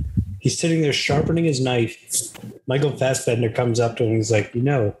 There. He's sitting there sharpening his knife. Michael Fassbender comes up to him and he's like,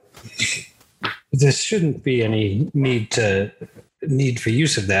 there shouldn't be any need for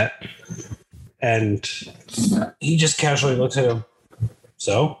use of that. And he just casually looks at him.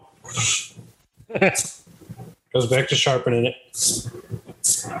 So? Goes back to sharpening it.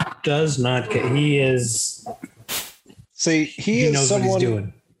 Does not get... He is... See, he knows someone, what he's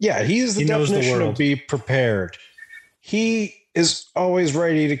doing. Yeah, he is the definition of be prepared. He is always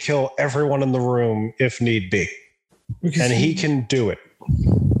ready to kill everyone in the room if need be. Because he can do it.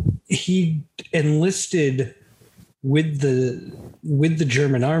 He enlisted with the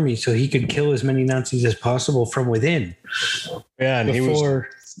German army so he could kill as many Nazis as possible from within. Yeah, and he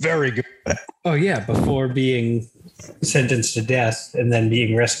was very good at it. Oh yeah, before being sentenced to death and then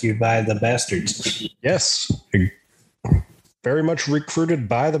being rescued by the bastards. Yes. Very much recruited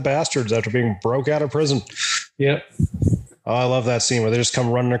by the bastards after being broke out of prison. Yep. Oh, I love that scene where they just come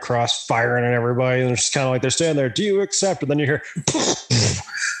running across, firing at everybody, and they're just kind of like they're standing there. Do you accept? And then you hear,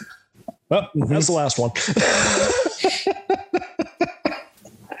 oh, that's the last one.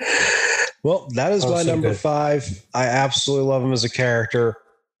 Well, that is my number 5. I absolutely love him as a character.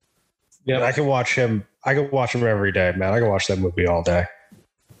 Yeah, I can watch him. Every day, man. I can watch that movie all day.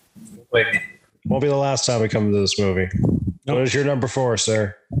 Wait, won't be the last time we come to this movie. Nope. What is your number 4,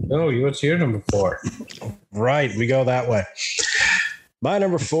 sir? Oh, what's your number 4? Right, we go that way. My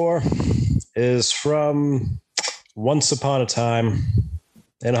number 4 is from Once Upon a Time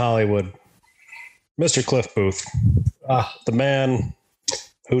in Hollywood. Mr. Cliff Booth, the man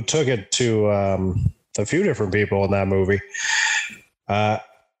who took it to a few different people in that movie. I'm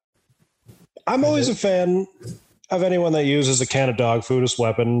always a fan of anyone that uses a can of dog food as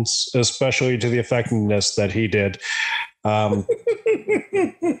weapons, especially to the effectiveness that he did.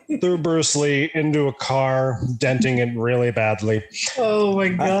 Threw Bruce Lee into a car, denting it really badly. Oh my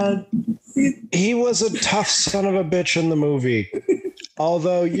God. He was a tough son of a bitch in the movie.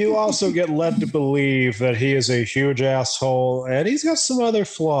 Although you also get led to believe that he is a huge asshole and he's got some other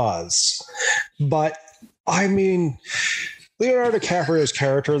flaws. But I mean, Leonardo DiCaprio's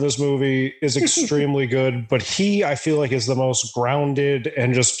character in this movie is extremely good, but he, I feel like, is the most grounded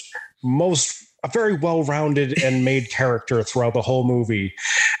and just a very well-rounded and made character throughout the whole movie.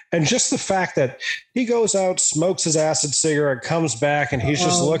 And just the fact that he goes out, smokes his acid cigarette, comes back, and he's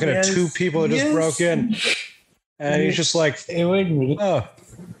just looking at two people that just broke in. And he's just like, hey, wait a minute. Oh,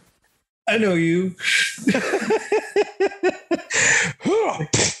 I know you.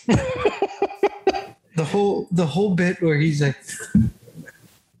 The whole bit where he's like,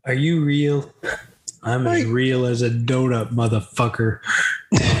 are you real? I'm as real as a donut, motherfucker.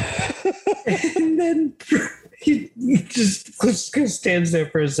 And then he just stands there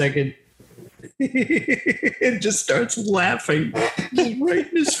for a second and just starts laughing right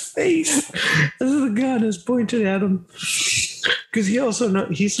in his face as the gun is pointed at him. Because he also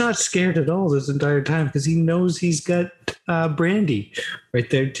he's not scared at all this entire time because he knows he's got Brandy right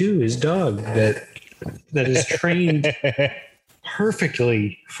there too, his dog that is trained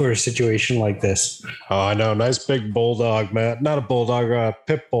perfectly for a situation like this. Oh, I know. Nice big bulldog, man. Not a bulldog,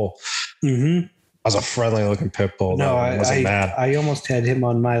 pit bull. Mm-hmm. I was a friendly looking pit bull. No, I I almost had him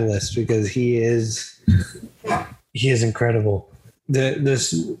on my list because he is incredible. I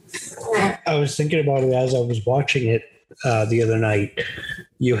was thinking about it as I was watching it the other night.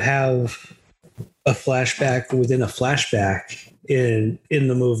 You have a flashback within a flashback in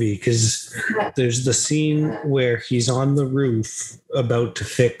the movie because there's the scene where he's on the roof about to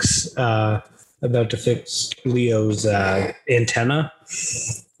fix Leo's antenna,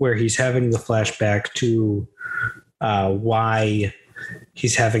 where he's having the flashback to why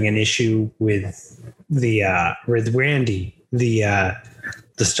he's having an issue with Randy, the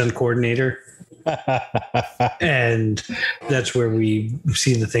stunt coordinator. And that's where we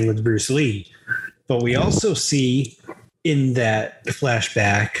see the thing with Bruce Lee. But we also see in that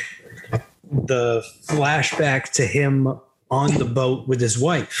flashback the flashback to him on the boat with his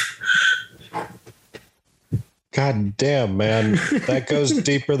wife. God damn, man. That goes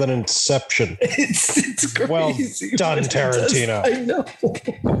deeper than Inception. It's crazy. Well done, Tarantino. I know.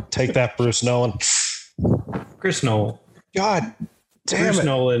 Take that, Bruce Nolan. Chris Nolan. God damn Bruce it.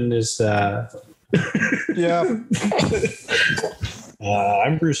 Nolan is... Yeah.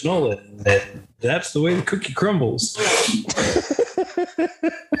 I'm Bruce Nolan. And that's the way the cookie crumbles.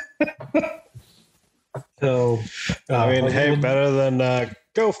 So, I mean, hey, better than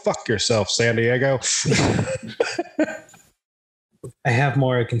go fuck yourself, San Diego. I have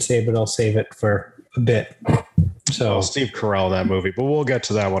more I can say, but I'll save it for a bit. So Steve Carell in that movie, but we'll get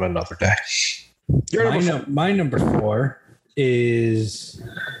to that one another day. My number 4 is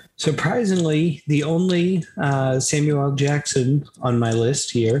surprisingly the only Samuel L. Jackson on my list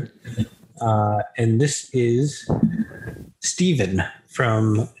here. And this is Steven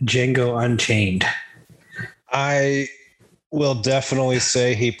from Django Unchained. I will definitely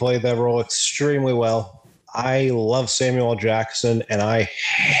say he played that role extremely well. I love Samuel L. Jackson, and I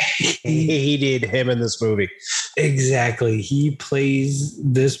hated him in this movie. Exactly. He plays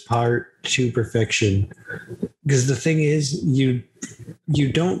this part to perfection. Because the thing is, you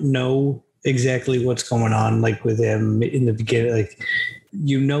don't know exactly what's going on, like with him in the beginning. Like,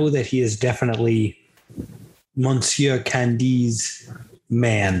 you know that he is definitely Monsieur Candy's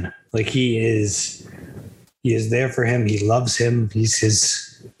man. Like, he is there for him. He loves him. He's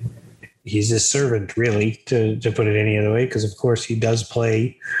his servant, really, to put it any other way, because of course he does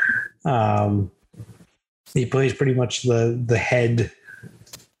play. He plays pretty much the head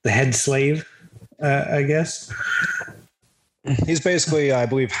slave, I guess. He's basically, I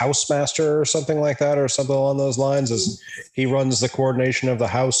believe, housemaster or something like that, or something along those lines. As he runs the coordination of the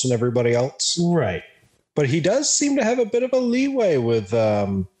house and everybody else, right? But he does seem to have a bit of a leeway with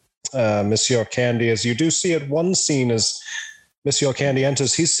Monsieur Candy, as you do see at one scene as Monsieur Candy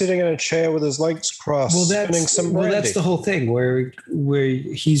enters. He's sitting in a chair with his legs crossed, spinning some brandy. Well, that's the whole thing where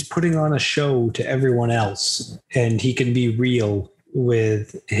he's putting on a show to everyone else, and he can be real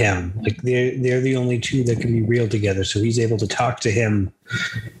with him. Like they're the only two that can be real together. So he's able to talk to him.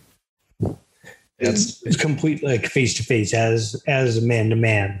 It's complete, like face to face, as man to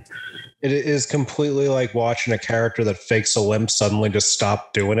man. It is completely like watching a character that fakes a limp suddenly just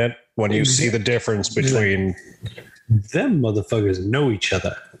stop doing it when you see the difference between them motherfuckers know each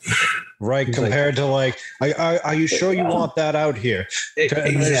other. Right, he's compared to like, are you sure you want that out here?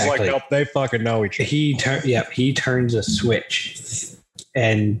 Exactly. And it's like, nope, they fucking know each other. He turns a switch,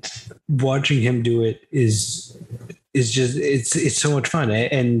 and watching him do it is just it's so much fun.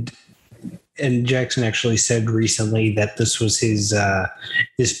 And Jackson actually said recently that this was his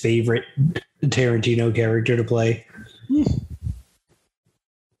favorite Tarantino character to play.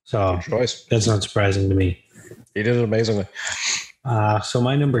 So that's not surprising to me. He did it amazingly. So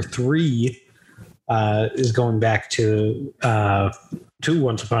my number 3 is going back to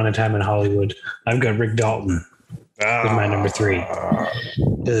Once Upon a Time in Hollywood. I've got Rick Dalton as my number 3.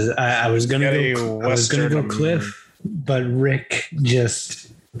 I was gonna go Cliff, but Rick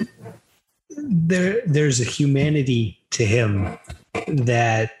just there's a humanity to him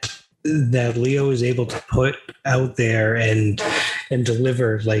that Leo is able to put out there and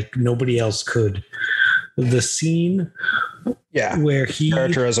deliver like nobody else could. The scene where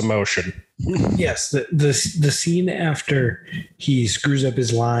character has emotion. Yes, the scene after he screws up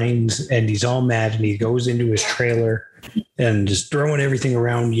his lines and he's all mad and he goes into his trailer and just throwing everything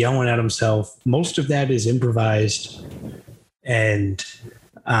around, yelling at himself. Most of that is improvised, and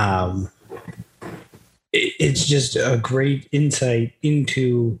it's just a great insight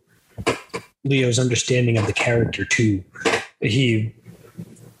into Leo's understanding of the character too.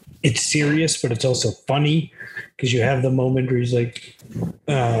 It's serious, but it's also funny because you have the moment where he's like,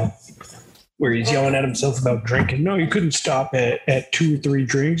 where he's yelling at himself about drinking. No, you couldn't stop at 2 or 3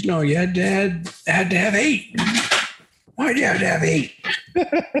 drinks. No, you had to have 8. Why'd you have to have 8?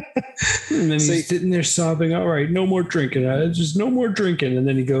 And then he's sitting there sobbing. All right, no more drinking. Just no more drinking. And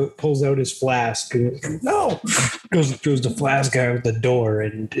then he pulls out his flask and no, goes and throws the flask out the door.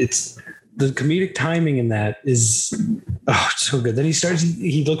 And it's the comedic timing in that is it's so good. Then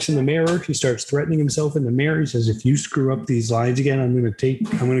he looks in the mirror. He starts threatening himself in the mirror. He says, if you screw up these lines again, I'm going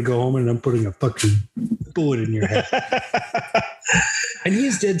to go home and I'm putting a fucking bullet in your head. And he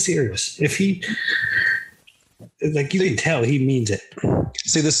is dead serious. If he, like, you can tell he means it.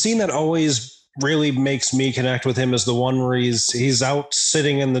 See, the scene that always really makes me connect with him is the one where he's out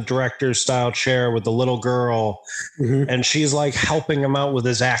sitting in the director's style chair with the little girl, and she's like helping him out with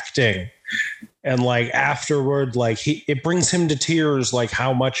his acting. And like afterward, like it brings him to tears, like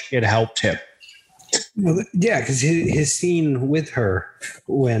how much it helped him. Well, yeah, because his scene with her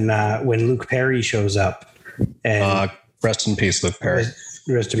when Luke Perry shows up, and rest in peace, Luke Perry.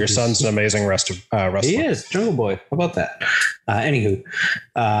 Your son's an amazing wrestler. He is Jungle Boy. How about that? Anywho,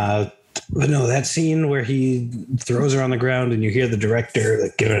 but no, that scene where he throws her on the ground and you hear the director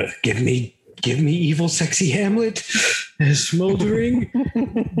like, give me evil, sexy Hamlet, smoldering.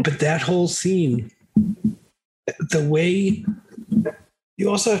 But that whole scene, the way you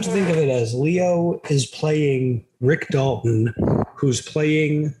also have to think of it as Leo is playing Rick Dalton, who's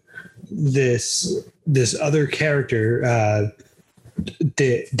playing this other character,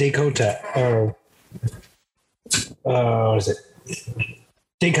 Dakota, or what is it?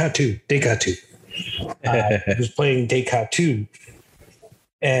 Dekatu. Who's playing Dekatu,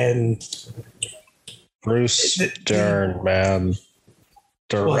 and Bruce Dern, man.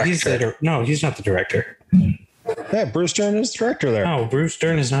 Director. Well, he's not the director. Yeah, Bruce Dern is the director there. No, Bruce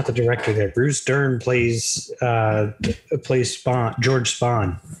Dern is not the director there. Bruce Dern plays Spawn, George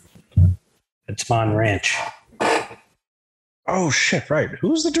Spawn at Spawn Ranch. Oh shit! Right.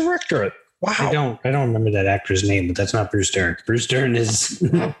 Who's the director? Wow. I don't remember that actor's name, but that's not Bruce Dern. Bruce Dern is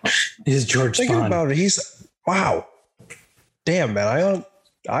George Spawn. Thinking about it, he's wow. Damn, man,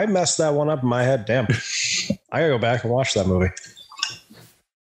 I messed that one up in my head. Damn. I gotta go back and watch that movie.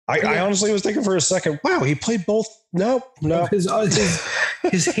 I honestly was thinking for a second, wow, he played both. No.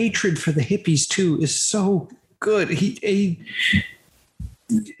 His hatred for the hippies too is so good. He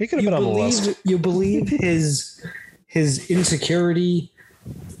could have been on the list. You believe his insecurity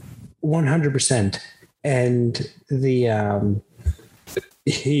 100%, and the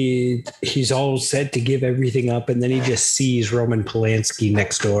he's all set to give everything up, and then he just sees Roman Polanski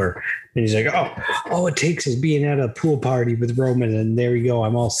next door, and he's like, oh, all it takes is being at a pool party with Roman, and there we go,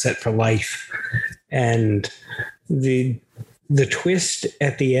 I'm all set for life. And the twist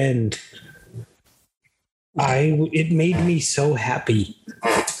at the end, it made me so happy.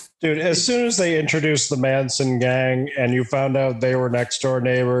 Dude, as soon as they introduced the Manson gang and you found out they were next door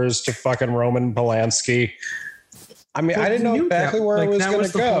neighbors to fucking Roman Polanski, I mean, Well, I didn't know knew exactly that- where like, it was that going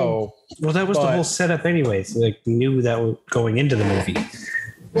was to the go. whole- Well, that was the But- whole setup anyways. Like, knew that was going into the movie.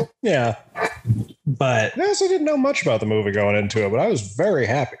 Yeah. But, I also didn't know much about the movie going into it, but I was very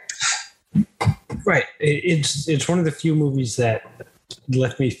happy. right. It's one of the few movies that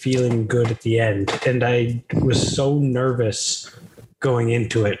left me feeling good at the end. And I was so nervous going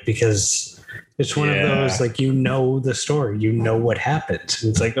into it because it's one of those, like, you know the story, you know what happened.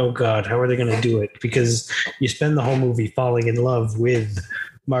 And it's like, oh God, how are they going to do it? Because you spend the whole movie falling in love with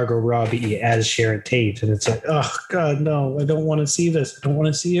Margot Robbie as Sharon Tate. And it's like, oh God, no, I don't want to see this. I don't want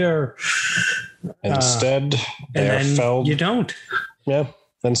to see her. Instead, they are And then felled. you don't. Yeah.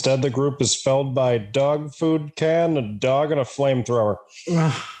 Instead, the group is felled by a dog food can, a dog, and a flamethrower.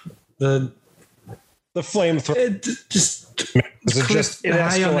 The The flamethrower. it just Is it just it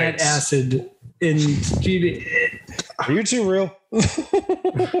high on that escalates? acid. Are you too real?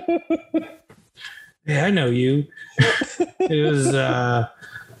 Yeah, I know you. It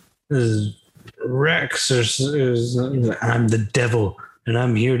was Rex. I'm the devil, and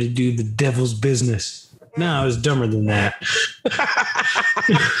I'm here to do the devil's business. No, I was dumber than that.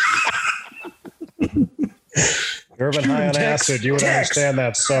 If you've ever been high on Tex, acid, you would Tex. understand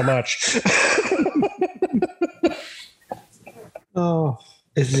that so much. Oh,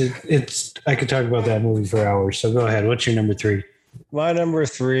 it's. I could talk about that movie for hours. So go ahead. What's your number 3? My number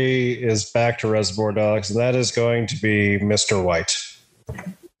 3 is back to Reservoir Dogs, and that is going to be Mr. White.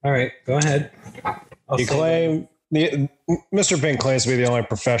 All right, go ahead. Mr. Pink claims to be the only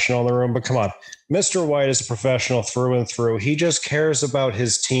professional in the room, but come on. Mr. White is a professional through and through. He just cares about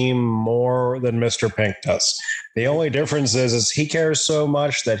his team more than Mr. Pink does. The only difference is he cares so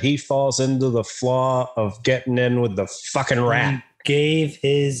much that he falls into the flaw of getting in with the fucking rat. Gave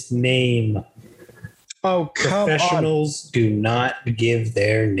his name. Oh, come on. Professionals do not give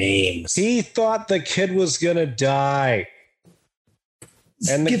their names. He thought the kid was going to die.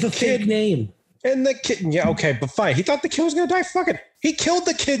 And Give the a kid fake name. And the kid, yeah, okay, but fine. He thought the kid was going to die. Fuck it. He killed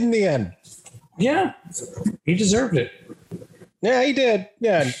the kid in the end. Yeah, he deserved it. Yeah, he did.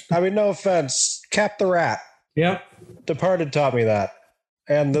 Yeah, I mean, no offense. Cap the rat. Yep. Departed taught me that.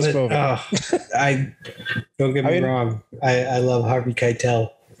 And this movie. I don't get me wrong. I love Harvey Keitel.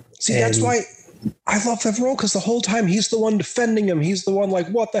 See, that's and- why I love that role, because the whole time he's the one defending him. He's the one like,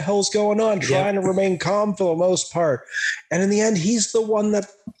 what the hell's going on? Trying to remain calm for the most part. And in the end, he's the one that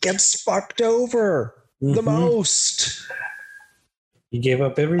gets fucked over the most. He gave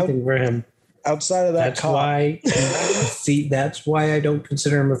up everything for him. Outside of that, That's why. See, that's why I don't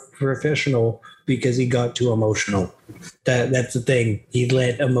consider him a professional, because he got too emotional. That's the thing. He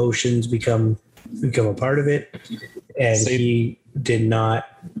let emotions become a part of it, and he did not.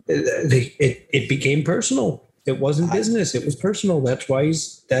 It became personal. It wasn't business. It was personal. That's why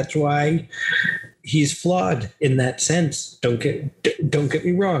he's flawed in that sense. Don't get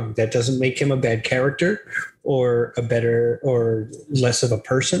me wrong. That doesn't make him a bad character or a better or less of a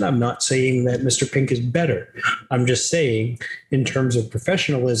person. I'm not saying that Mr. Pink is better. I'm just saying, in terms of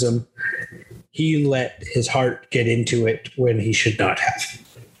professionalism, he let his heart get into it when he should not have.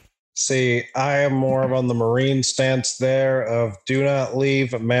 See, I am more on the Marine stance there of do not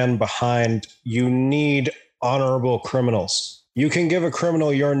leave a man behind. You need honorable criminals. You can give a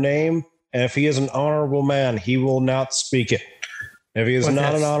criminal your name, and if he is an honorable man, he will not speak it. If he is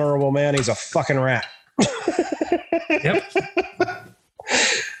not an honorable man, he's a fucking rat. Yep.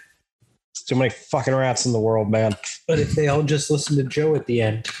 There's too many fucking rats in the world, man. But if they all just listened to Joe at the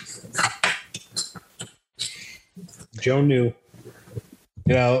end, Joe knew.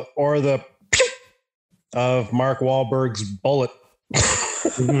 You know, or the of Mark Wahlberg's bullet.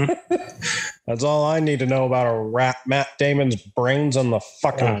 That's all I need to know about a rat. Matt Damon's brains on the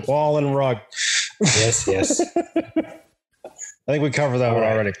fucking wall and rug. Yes. I think we covered that one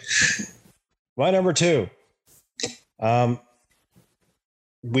already. My number 2.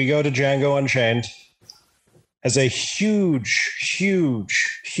 We go to Django Unchained as a huge,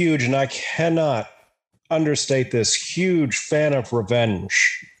 and I cannot understate this, huge fan of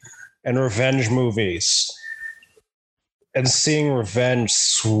revenge and revenge movies, and seeing revenge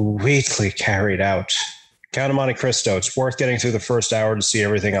sweetly carried out. Count of Monte Cristo, it's worth getting through the first hour to see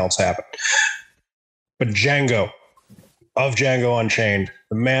everything else happen. But Django, of Django Unchained,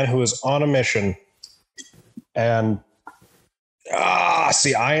 the man who is on a mission, and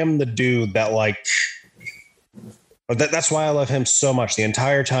see, I am the dude that that's why I love him so much. The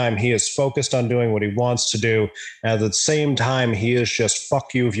entire time he is focused on doing what he wants to do. And at the same time, he is just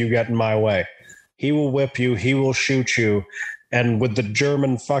fuck you if you get in my way. He will whip you. He will shoot you. And with the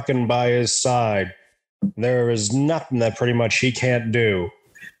German fucking by his side, there is nothing that pretty much he can't do.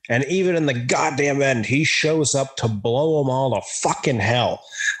 And even in the goddamn end, he shows up to blow them all to fucking hell.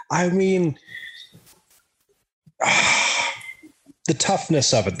 I mean, the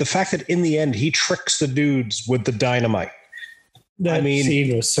toughness of it, the fact that in the end he tricks the dudes with the dynamite. That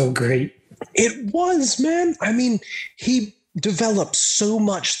scene was so great. It was, man. I mean, he developed so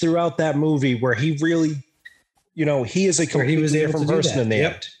much throughout that movie where he really, he is a completely different person in the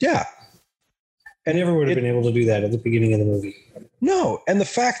end. Yeah. I never would have been able to do that at the beginning of the movie. No. And the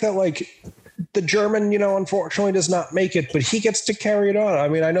fact that, like, the German, unfortunately does not make it, but he gets to carry it on. I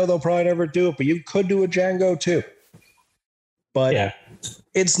mean, I know they'll probably never do it, but you could do a Django too. But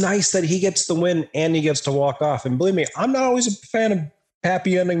it's nice that he gets the win and he gets to walk off. And believe me, I'm not always a fan of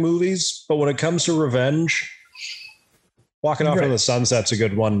happy ending movies, but when it comes to revenge, walking off into the sunset's a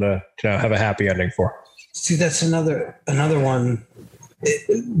good one to have a happy ending for. See, that's another one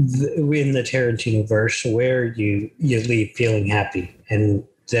in the Tarantino verse where you leave feeling happy, and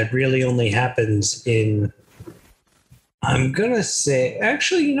that really only happens in, I'm gonna say,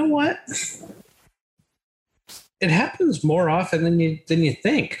 actually, you know what? It happens more often than you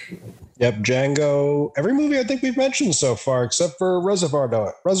think. Yep, Django. Every movie I think we've mentioned so far, except for Reservoir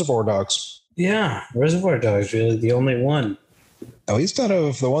Dogs. Yeah, Reservoir Dogs really the only one. At least out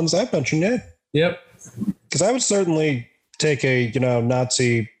of the ones I've mentioned yet. Yep. Because I would certainly take a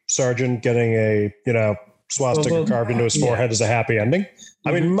Nazi sergeant getting a swastika carved into his forehead as a happy ending. Mm-hmm.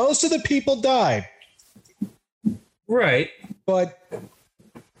 I mean, most of the people died. Right. But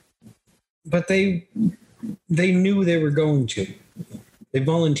they knew they were going to. They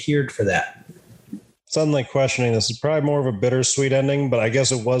volunteered for that. Suddenly questioning this is probably more of a bittersweet ending, but I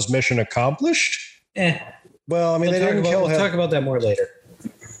guess it was mission accomplished. Well, I mean, they didn't kill him. We'll talk about that more later.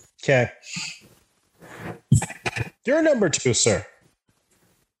 Okay. Your number 2, sir.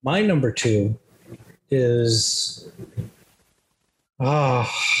 My number 2 is... I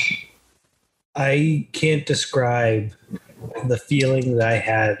can't describe the feeling that I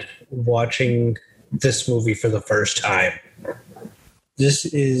had watching this movie for the first time. This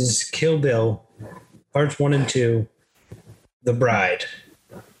is Kill Bill, parts 1 and 2, The Bride,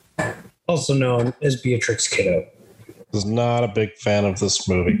 also known as Beatrix Kiddo. I was not a big fan of this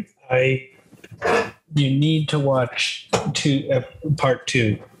movie. You need to watch part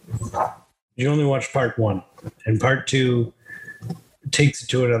 2. You only watch part 1, and part 2 takes it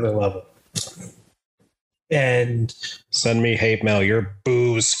to another level. And send me hate mail. Your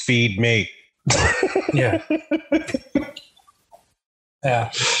booze feed me. Yeah.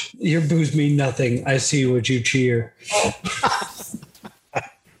 Yeah. Your booze mean nothing. I see what you cheer.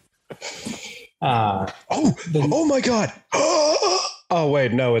 Oh my God. Oh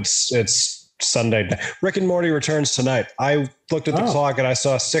wait, no, it's Sunday. Rick and Morty returns tonight. I looked at the clock and I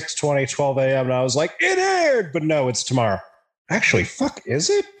saw 6:20, 12 a.m. and I was like, it aired, but no, it's tomorrow. Actually, fuck, is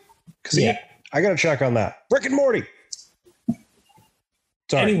it? Because I gotta check on that. Rick and Morty.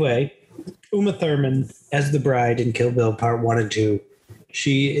 Sorry. Anyway, Uma Thurman as the bride in Kill Bill Part 1 and 2.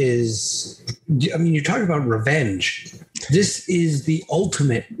 She is, I mean, you're talking about revenge. This is the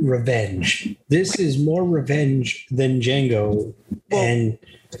ultimate revenge. This is more revenge than Django. Well, and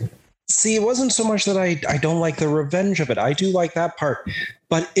see, it wasn't so much that I don't like the revenge of it. I do like that part,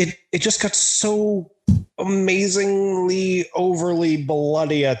 but it just got so amazingly overly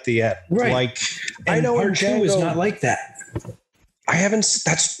bloody at the end. Right. Like, and I know part 2 is not like that. I haven't.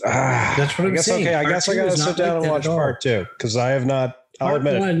 That's what I'm saying. Okay, I guess I gotta sit down and watch part 2 because I have not. I'll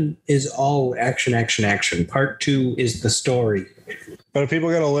admit it. Part 1 is all action. Part 2 is the story. But if people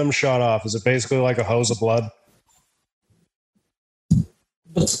get a limb shot off, is it basically like a hose of blood?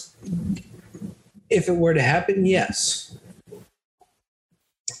 But if it were to happen, yes.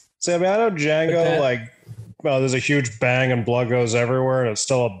 See, I mean, I know Django, there's a huge bang and blood goes everywhere and it's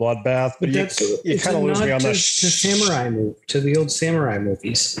still a bloodbath. But you kind of lose me on that. To the old samurai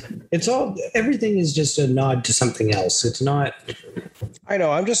movies. Everything is just a nod to something else. It's not. I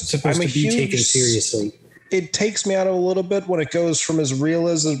know. I'm supposed to be taken seriously. It takes me out a little bit when it goes from as real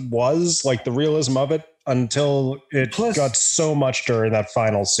as it was, like the realism of it, until it got so much during that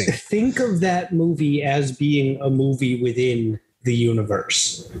final scene. Think of that movie as being a movie within the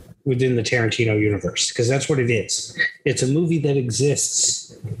universe, within the Tarantino universe, because that's what it is. It's a movie that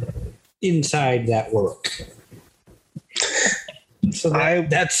exists inside that world. So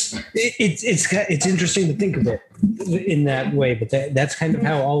it's interesting to think of it in that way, but that's kind of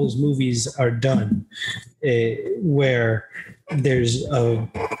how all his movies are done, where there's a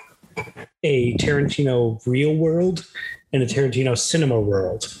Tarantino real world and a Tarantino cinema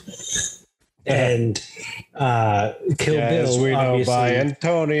world. And Kill Bill, as we know by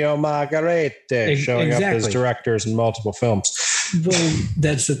Antonio Margheriti, showing up as directors in multiple films. Well,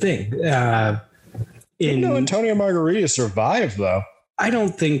 that's the thing. Antonio Margarita survived, though. I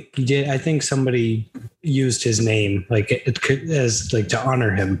don't think he did. I think somebody used his name as like to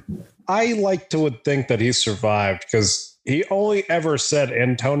honor him. I like to would think that he survived because he only ever said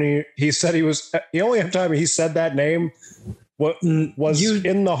Antonio. He said the only time he said that name was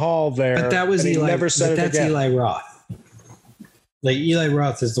in the hall there. But that was Eli. Never said it again. Eli Roth. Like Eli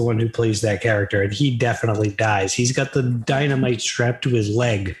Roth is the one who plays that character, and he definitely dies. He's got the dynamite strapped to his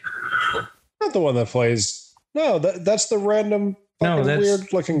leg. Not the one that plays. No, that's the random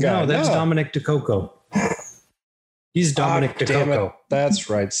weird looking guy. No, that's Dominic DeCoco. He's Dominic DeCoco. That's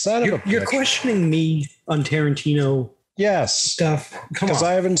right. You're questioning me on Tarantino stuff. Come on. Because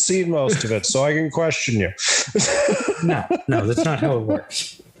I haven't seen most of it, so I can question you. No, that's not how it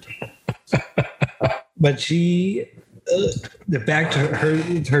works. But she... back to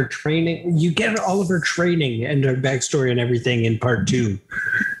her training. You get all of her training and her backstory and everything in part 2,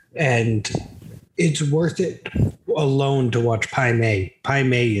 and it's worth it alone to watch Pai Mei. Pai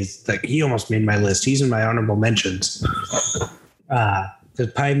Mei is like, he almost made my list. He's in my honorable mentions.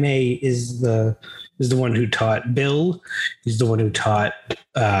 Because Pai Mei is the one who taught Bill. He's the one who taught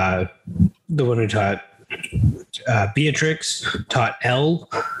Beatrix, taught Elle,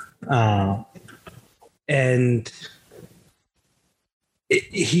 and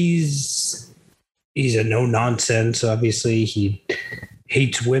he's a no nonsense. Obviously, he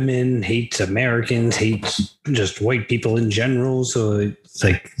hates women, hates Americans, hates just white people in general. So it's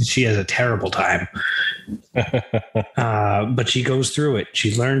like she has a terrible time. But she goes through it.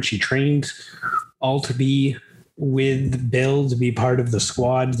 She learns, she trains, all to be with Bill, to be part of the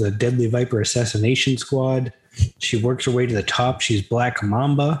squad, the Deadly Viper Assassination Squad. She works her way to the top. She's Black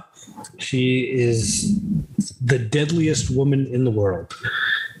Mamba. She is the deadliest woman in the world.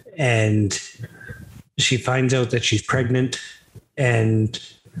 And she finds out that she's pregnant. And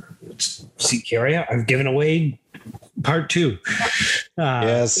see, Carrie, I've given away part 2.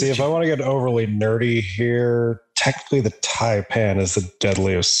 If I want to get overly nerdy here, technically the Taipan is the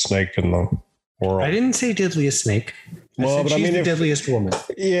deadliest snake in the world. I didn't say deadliest snake. She's the deadliest woman.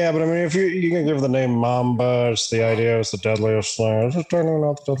 Yeah, but I mean, if you can give the name Mamba, it's the idea it's the deadliest snake. It's turning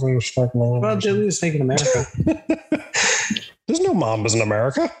out the deadliest snake in the world. Well, deadliest snake in America. There's no Mambas in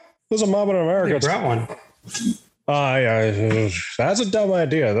America. There's a Mamba in America. They brought one. Yeah, that's a dumb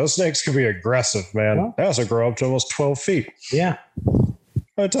idea. Those snakes can be aggressive, man. Well, they also grow up to almost 12 feet. Yeah.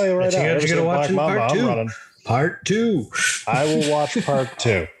 I'll tell you right now. You're going to watch part 2. I'm running. Part 2. I will watch part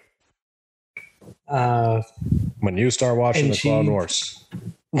 2. When you start watching the Clone Wars.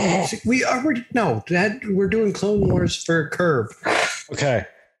 We already know that we're doing Clone Wars for Curb. Okay.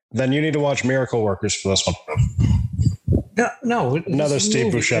 Then you need to watch Miracle Workers for this one. No. Another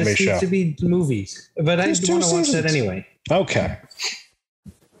Steve Buscemi show. Needs to be movies. But I want to watch that anyway. Okay.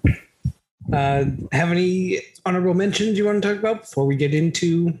 Have any honorable mentions you want to talk about before we get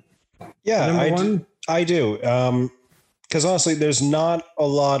into number 1? I do. Because honestly, there's not a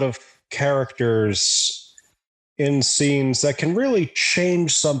lot of characters in scenes that can really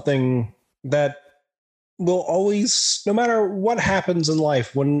change something that will always, no matter what happens in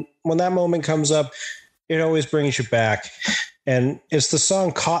life, when that moment comes up, it always brings you back. And it's the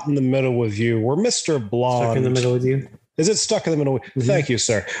song Caught in the Middle with You, where Mr. Blonde... Stuck in the Middle with You? Is it Stuck in the Middle? Mm-hmm. Thank you,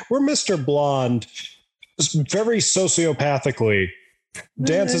 sir. Where Mr. Blonde very sociopathically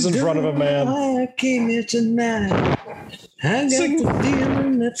dances in front of a man. I came here tonight. I got the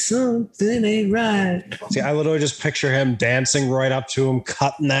feeling that something ain't right. See, I literally just picture him dancing right up to him,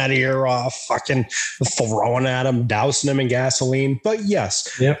 cutting that ear off, fucking throwing at him, dousing him in gasoline. But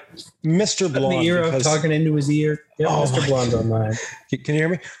yes, yep, Mr. Blonde. The ear of talking into his ear. Yep, Mr. Blonde's on mine. Can you hear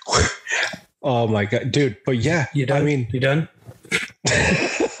me? Oh my god, dude! But yeah, you done? You done?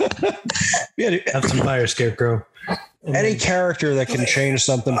 Yeah, dude. Have some fire, Scarecrow. Any character that can change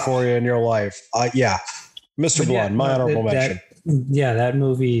something for you in your life, Mr. Blonde, my honorable mention. That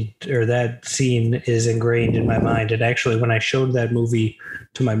movie or that scene is ingrained in my mind. And actually, when I showed that movie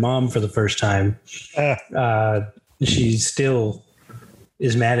to my mom for the first time, she still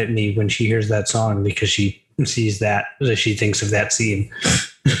is mad at me when she hears that song because she sees that she thinks of that scene.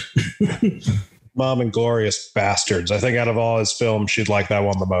 Mom and Glorious Bastards. I think out of all his films, she'd like that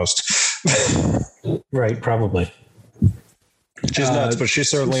one the most. Right, probably. She's nuts, but she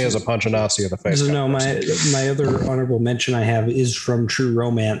certainly is a punch a Nazi in the face. No, my other honorable mention I have is from True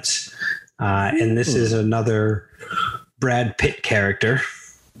Romance. And this is another Brad Pitt character.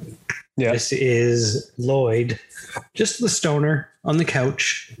 Yeah. This is Lloyd, just the stoner on the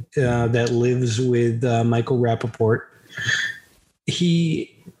couch that lives with Michael Rappaport.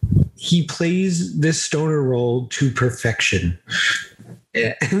 He he plays this stoner role to perfection.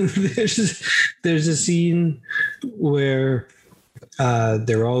 And there's a scene where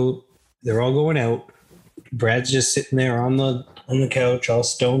they're all going out. Brad's just sitting there on the couch, all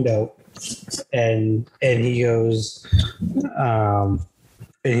stoned out, and he goes, and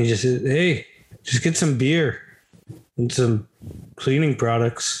he just says, "Hey, just get some beer and some cleaning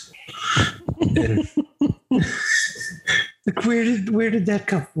products." And like, where did that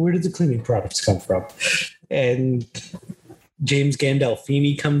come? Where did the cleaning products come from? And James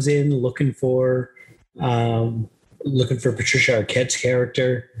Gandolfini comes in looking for Patricia Arquette's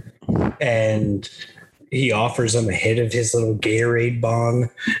character, and he offers him a hit of his little Gatorade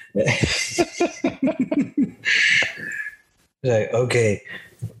bong. Like, okay.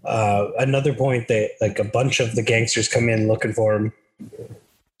 Another point that like a bunch of the gangsters come in looking for him.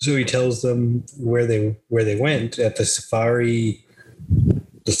 So he tells them where they went at the Safari,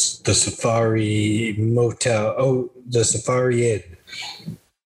 the Safari Motel. The Safari Inn.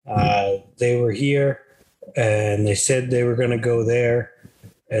 They were here, and they said they were going to go there,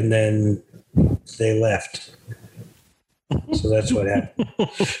 and then they left. So that's what happened.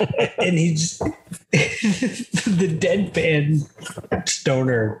 And he's the deadpan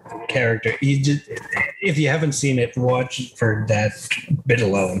stoner character. He just, if you haven't seen it, watch it for that bit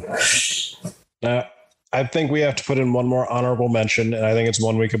alone. I think we have to put in one more honorable mention, and I think it's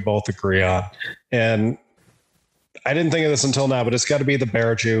one we could both agree on. And I didn't think of this until now, but it's got to be the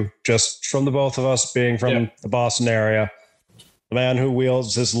Bear Jew, just from the both of us being from the Boston area. The man who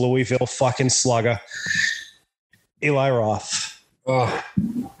wields this Louisville fucking slugger, Eli Roth. Oh.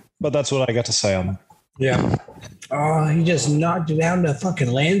 But that's what I got to say on it. Yeah. Oh, he just knocked it down to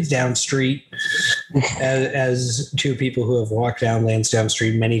fucking Lansdowne Street. as two people who have walked down Lansdowne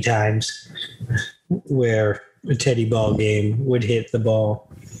Street many times, where a teddy ball game would hit the ball.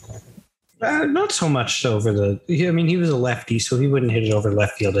 Not so much over he was a lefty, so he wouldn't hit it over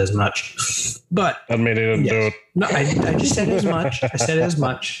left field as much. But I mean, he didn't do it. No, I just said as much. I said as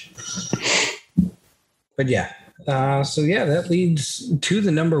much. But yeah. So yeah, that leads to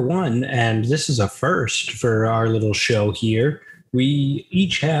the number one, and this is a first for our little show here. We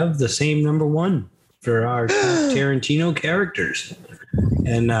each have the same number one for our top Tarantino characters,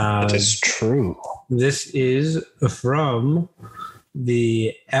 and that is true. This is from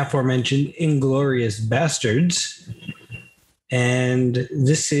the aforementioned Inglourious Bastards, and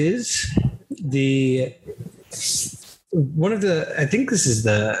this is I think this is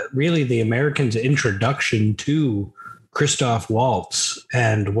the Americans' introduction to Christoph Waltz,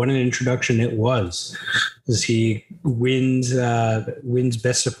 and what an introduction it was. As he wins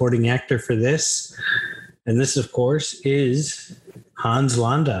Best Supporting Actor for this, and this, of course, is Hans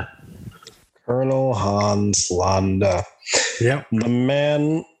Landa. Colonel Hans Landa. Yep. The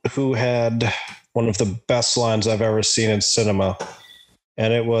man who had one of the best lines I've ever seen in cinema,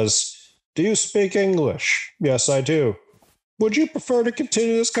 and it was, "Do you speak English?" "Yes, I do." "Would you prefer to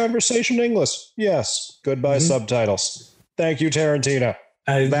continue this conversation in English?" "Yes." Goodbye, subtitles. Thank you, Tarantino.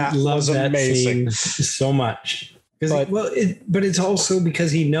 I love that amazing. scene so much. But it's also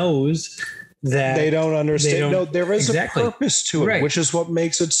because he knows that they don't understand. No, there is a purpose to it, right, which is what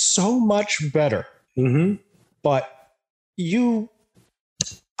makes it so much better. Mm-hmm. But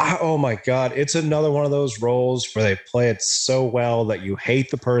oh my God, it's another one of those roles where they play it so well that you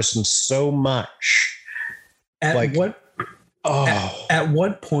hate the person so much. At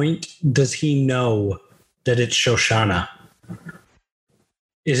what point does he know that it's Shoshana?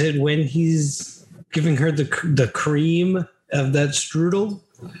 Is it when he's giving her the cream of that strudel?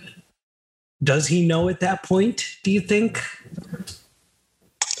 Does he know at that point, do you think?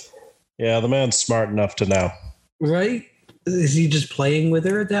 Yeah, the man's smart enough to know. Right? Is he just playing with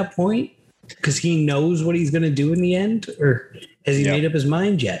her at that point? Because he knows what he's going to do in the end? Or has he made up his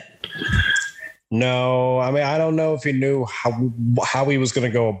mind yet? No, I mean, I don't know if he knew how he was going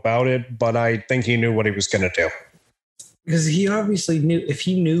to go about it, but I think he knew what he was going to do. Because he obviously knew, if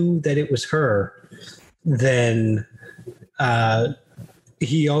he knew that it was her, then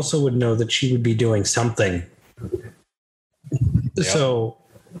he also would know that she would be doing something. Yep. So,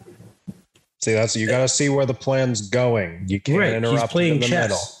 see, you got to see where the plan's going. You can't interrupt in the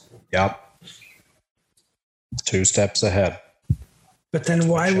middle. Yep. 2 steps ahead. But then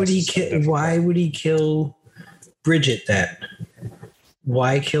why would he kill Bridget then?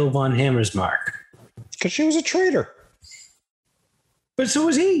 Why kill von Hammersmark? Because she was a traitor. But so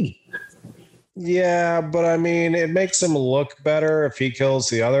was he. Yeah, but I mean, it makes him look better if he kills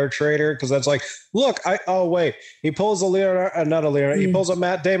the other traitor, because that's like, look, he pulls he pulls a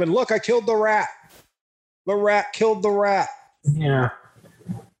Matt Damon. Look, I killed the rat. The rat killed the rat. Yeah.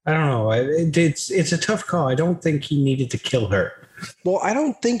 I don't know. It's a tough call. I don't think he needed to kill her. Well, I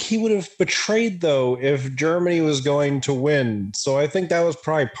don't think he would have betrayed, though, if Germany was going to win. So I think that was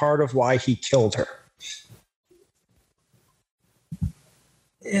probably part of why he killed her.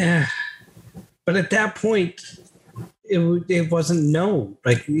 Yeah. But at that point, it wasn't known.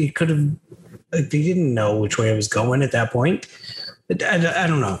 Like, it could have... Like, they didn't know which way it was going at that point. I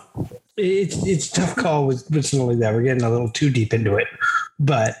don't know. It's a tough call with something like that. We're getting a little too deep into it.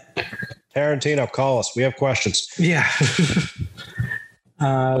 But... Tarantino, call us. We have questions. Yeah.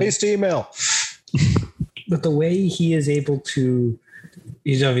 Please email. But the way he is able to...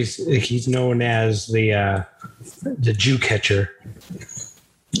 He's known as the Jew catcher.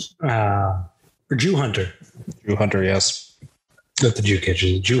 Or Jew hunter. Jew hunter, yes. Not the Jew catcher,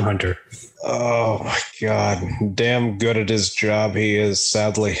 the Jew hunter. Oh my God. Damn good at his job he is,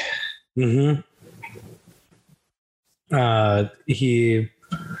 sadly. Mm-hmm.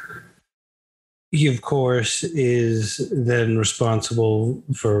 He of course is then responsible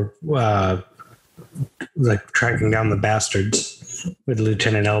for like tracking down the bastards with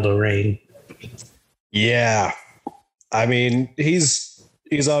Lieutenant Aldo Rain. Yeah. I mean, he's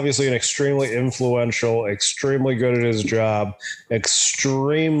obviously an extremely influential, extremely good at his job,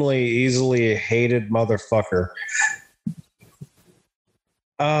 extremely easily hated motherfucker.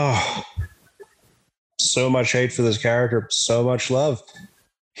 Oh, so much hate for this character, so much love.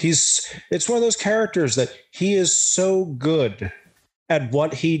 It's one of those characters that he is so good at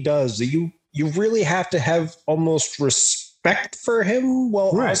what he does that you really have to have almost respect for him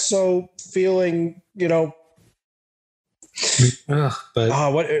while also feeling, Oh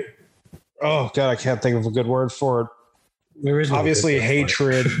God, I can't think of a good word for it. There is no obviously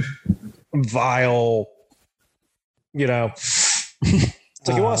hatred, vile. It's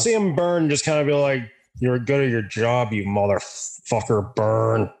like you want to see him burn, just kind of be like, "You're good at your job, you motherfucker,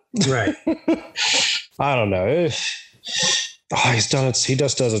 burn." Right. I don't know. He's done it. He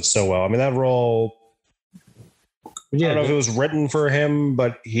just does it so well. I mean, that role. Yeah, I don't know if it was written for him,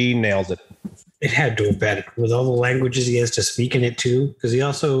 but he nailed it. It had to have been, with all the languages he has to speak in it too, because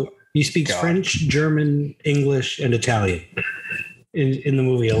he speaks French, German, English, and Italian in the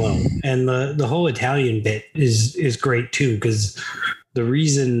movie alone. And the whole Italian bit is great too, because the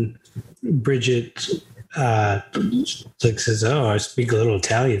reason Bridget says, "Oh, I speak a little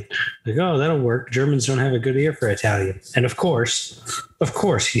Italian," like, "Oh, that'll work. Germans don't have a good ear for Italian." And of course,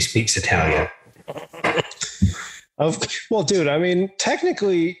 he speaks Italian. Well, dude, I mean,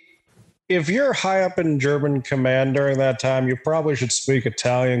 technically, if you're high up in German command during that time, you probably should speak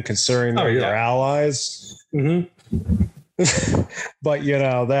Italian, considering they're your allies. Mm-hmm. But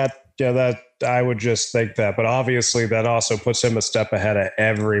that I would just think that. But obviously, that also puts him a step ahead of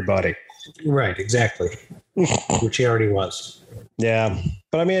everybody. Right, exactly. Which he already was. Yeah,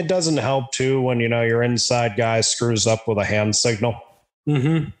 but I mean, it doesn't help too when your inside guy screws up with a hand signal.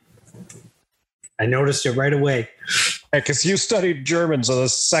 Mm-hmm. I noticed it right away. Because you studied German, so the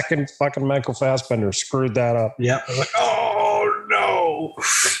second fucking Michael Fassbender screwed that up. Yeah. I was like, oh, no.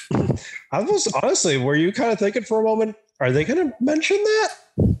 I was honestly, were you kind of thinking for a moment, are they going to mention that?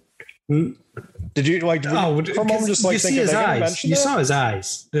 Hmm? Did you for a moment just like think his eyes? You saw his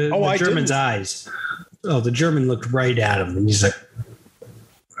eyes. The German's eyes. Oh, the German looked right at him, and he's like,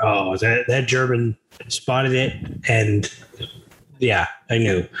 "Oh, that German spotted it," and yeah, I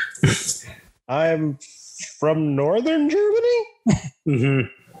knew. I'm from northern Germany. Mm-hmm.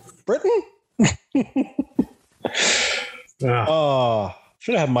 Britain. Oh,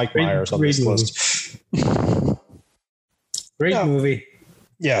 should have had Mike Myers on this list. Great movie.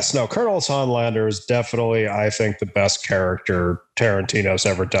 Yes, no, Colonel Sonlander is definitely, I think, the best character Tarantino's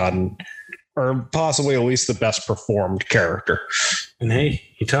ever done, or possibly at least the best performed character. And hey,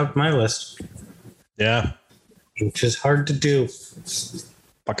 he topped my list. Yeah. Which is hard to do.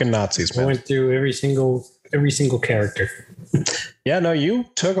 Fucking Nazis, man. I went through every single character. Yeah, no, you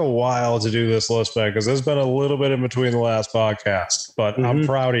took a while to do this list, man, because there's been a little bit in between the last podcast, but I'm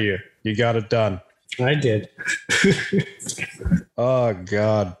proud of you. You got it done. I did. Oh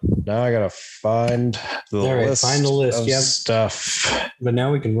God! Now I gotta find the list. Find the list. Of stuff. But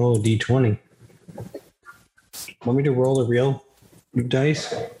now we can roll a d20. Want me to roll a real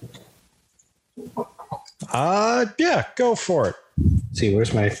dice? Yeah, go for it. Let's see,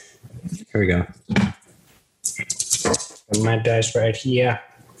 where's my? Here we go. My dice right here.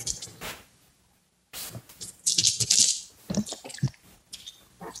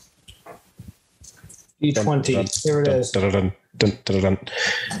 D20. Here it is.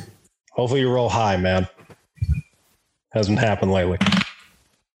 Hopefully you roll high, man. Hasn't happened lately.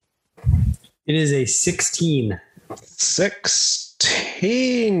 It is a 16. 16.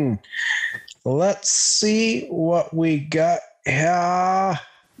 13. Let's see what we got here.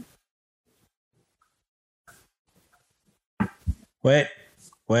 Wait.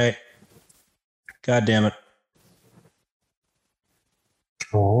 God damn it.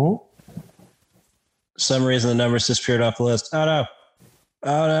 Oh. For some reason, the numbers disappeared off the list. Oh,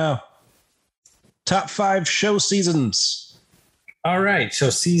 no. Top 5 show seasons. All right. So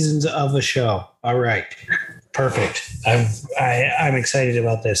seasons of a show. All right. Perfect. I'm excited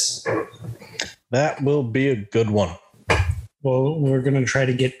about this. That will be a good one. Well, we're going to try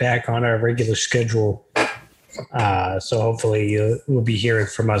to get back on our regular schedule. So hopefully we'll be hearing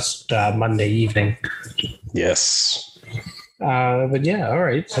from us Monday evening. Yes. But yeah, all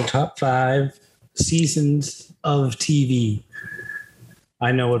right. So top 5 seasons of TV.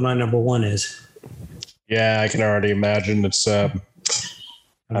 I know what my number 1 is. Yeah, I can already imagine. It's. Don't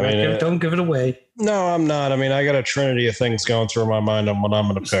give it away. No, I'm not. I mean, I got a trinity of things going through my mind on what I'm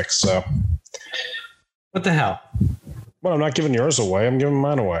going to pick. So. What the hell? Well, I'm not giving yours away. I'm giving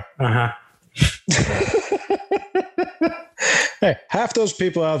mine away. Hey, half those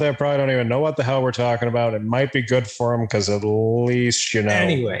people out there probably don't even know what the hell we're talking about. It might be good for them because at least you know.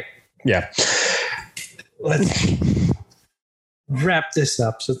 Anyway. Yeah. Let's wrap this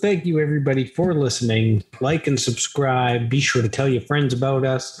up. So thank you, everybody, for listening. Like and subscribe. Be sure to tell your friends about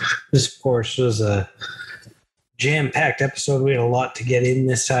us. This, of course, was a jam-packed episode. We had a lot to get in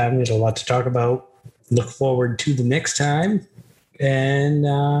this time. We had a lot to talk about. Look forward to the next time. And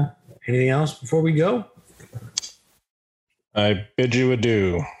anything else before we go? I bid you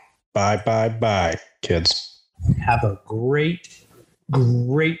adieu. Bye, kids. Have a great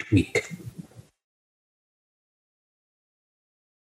week.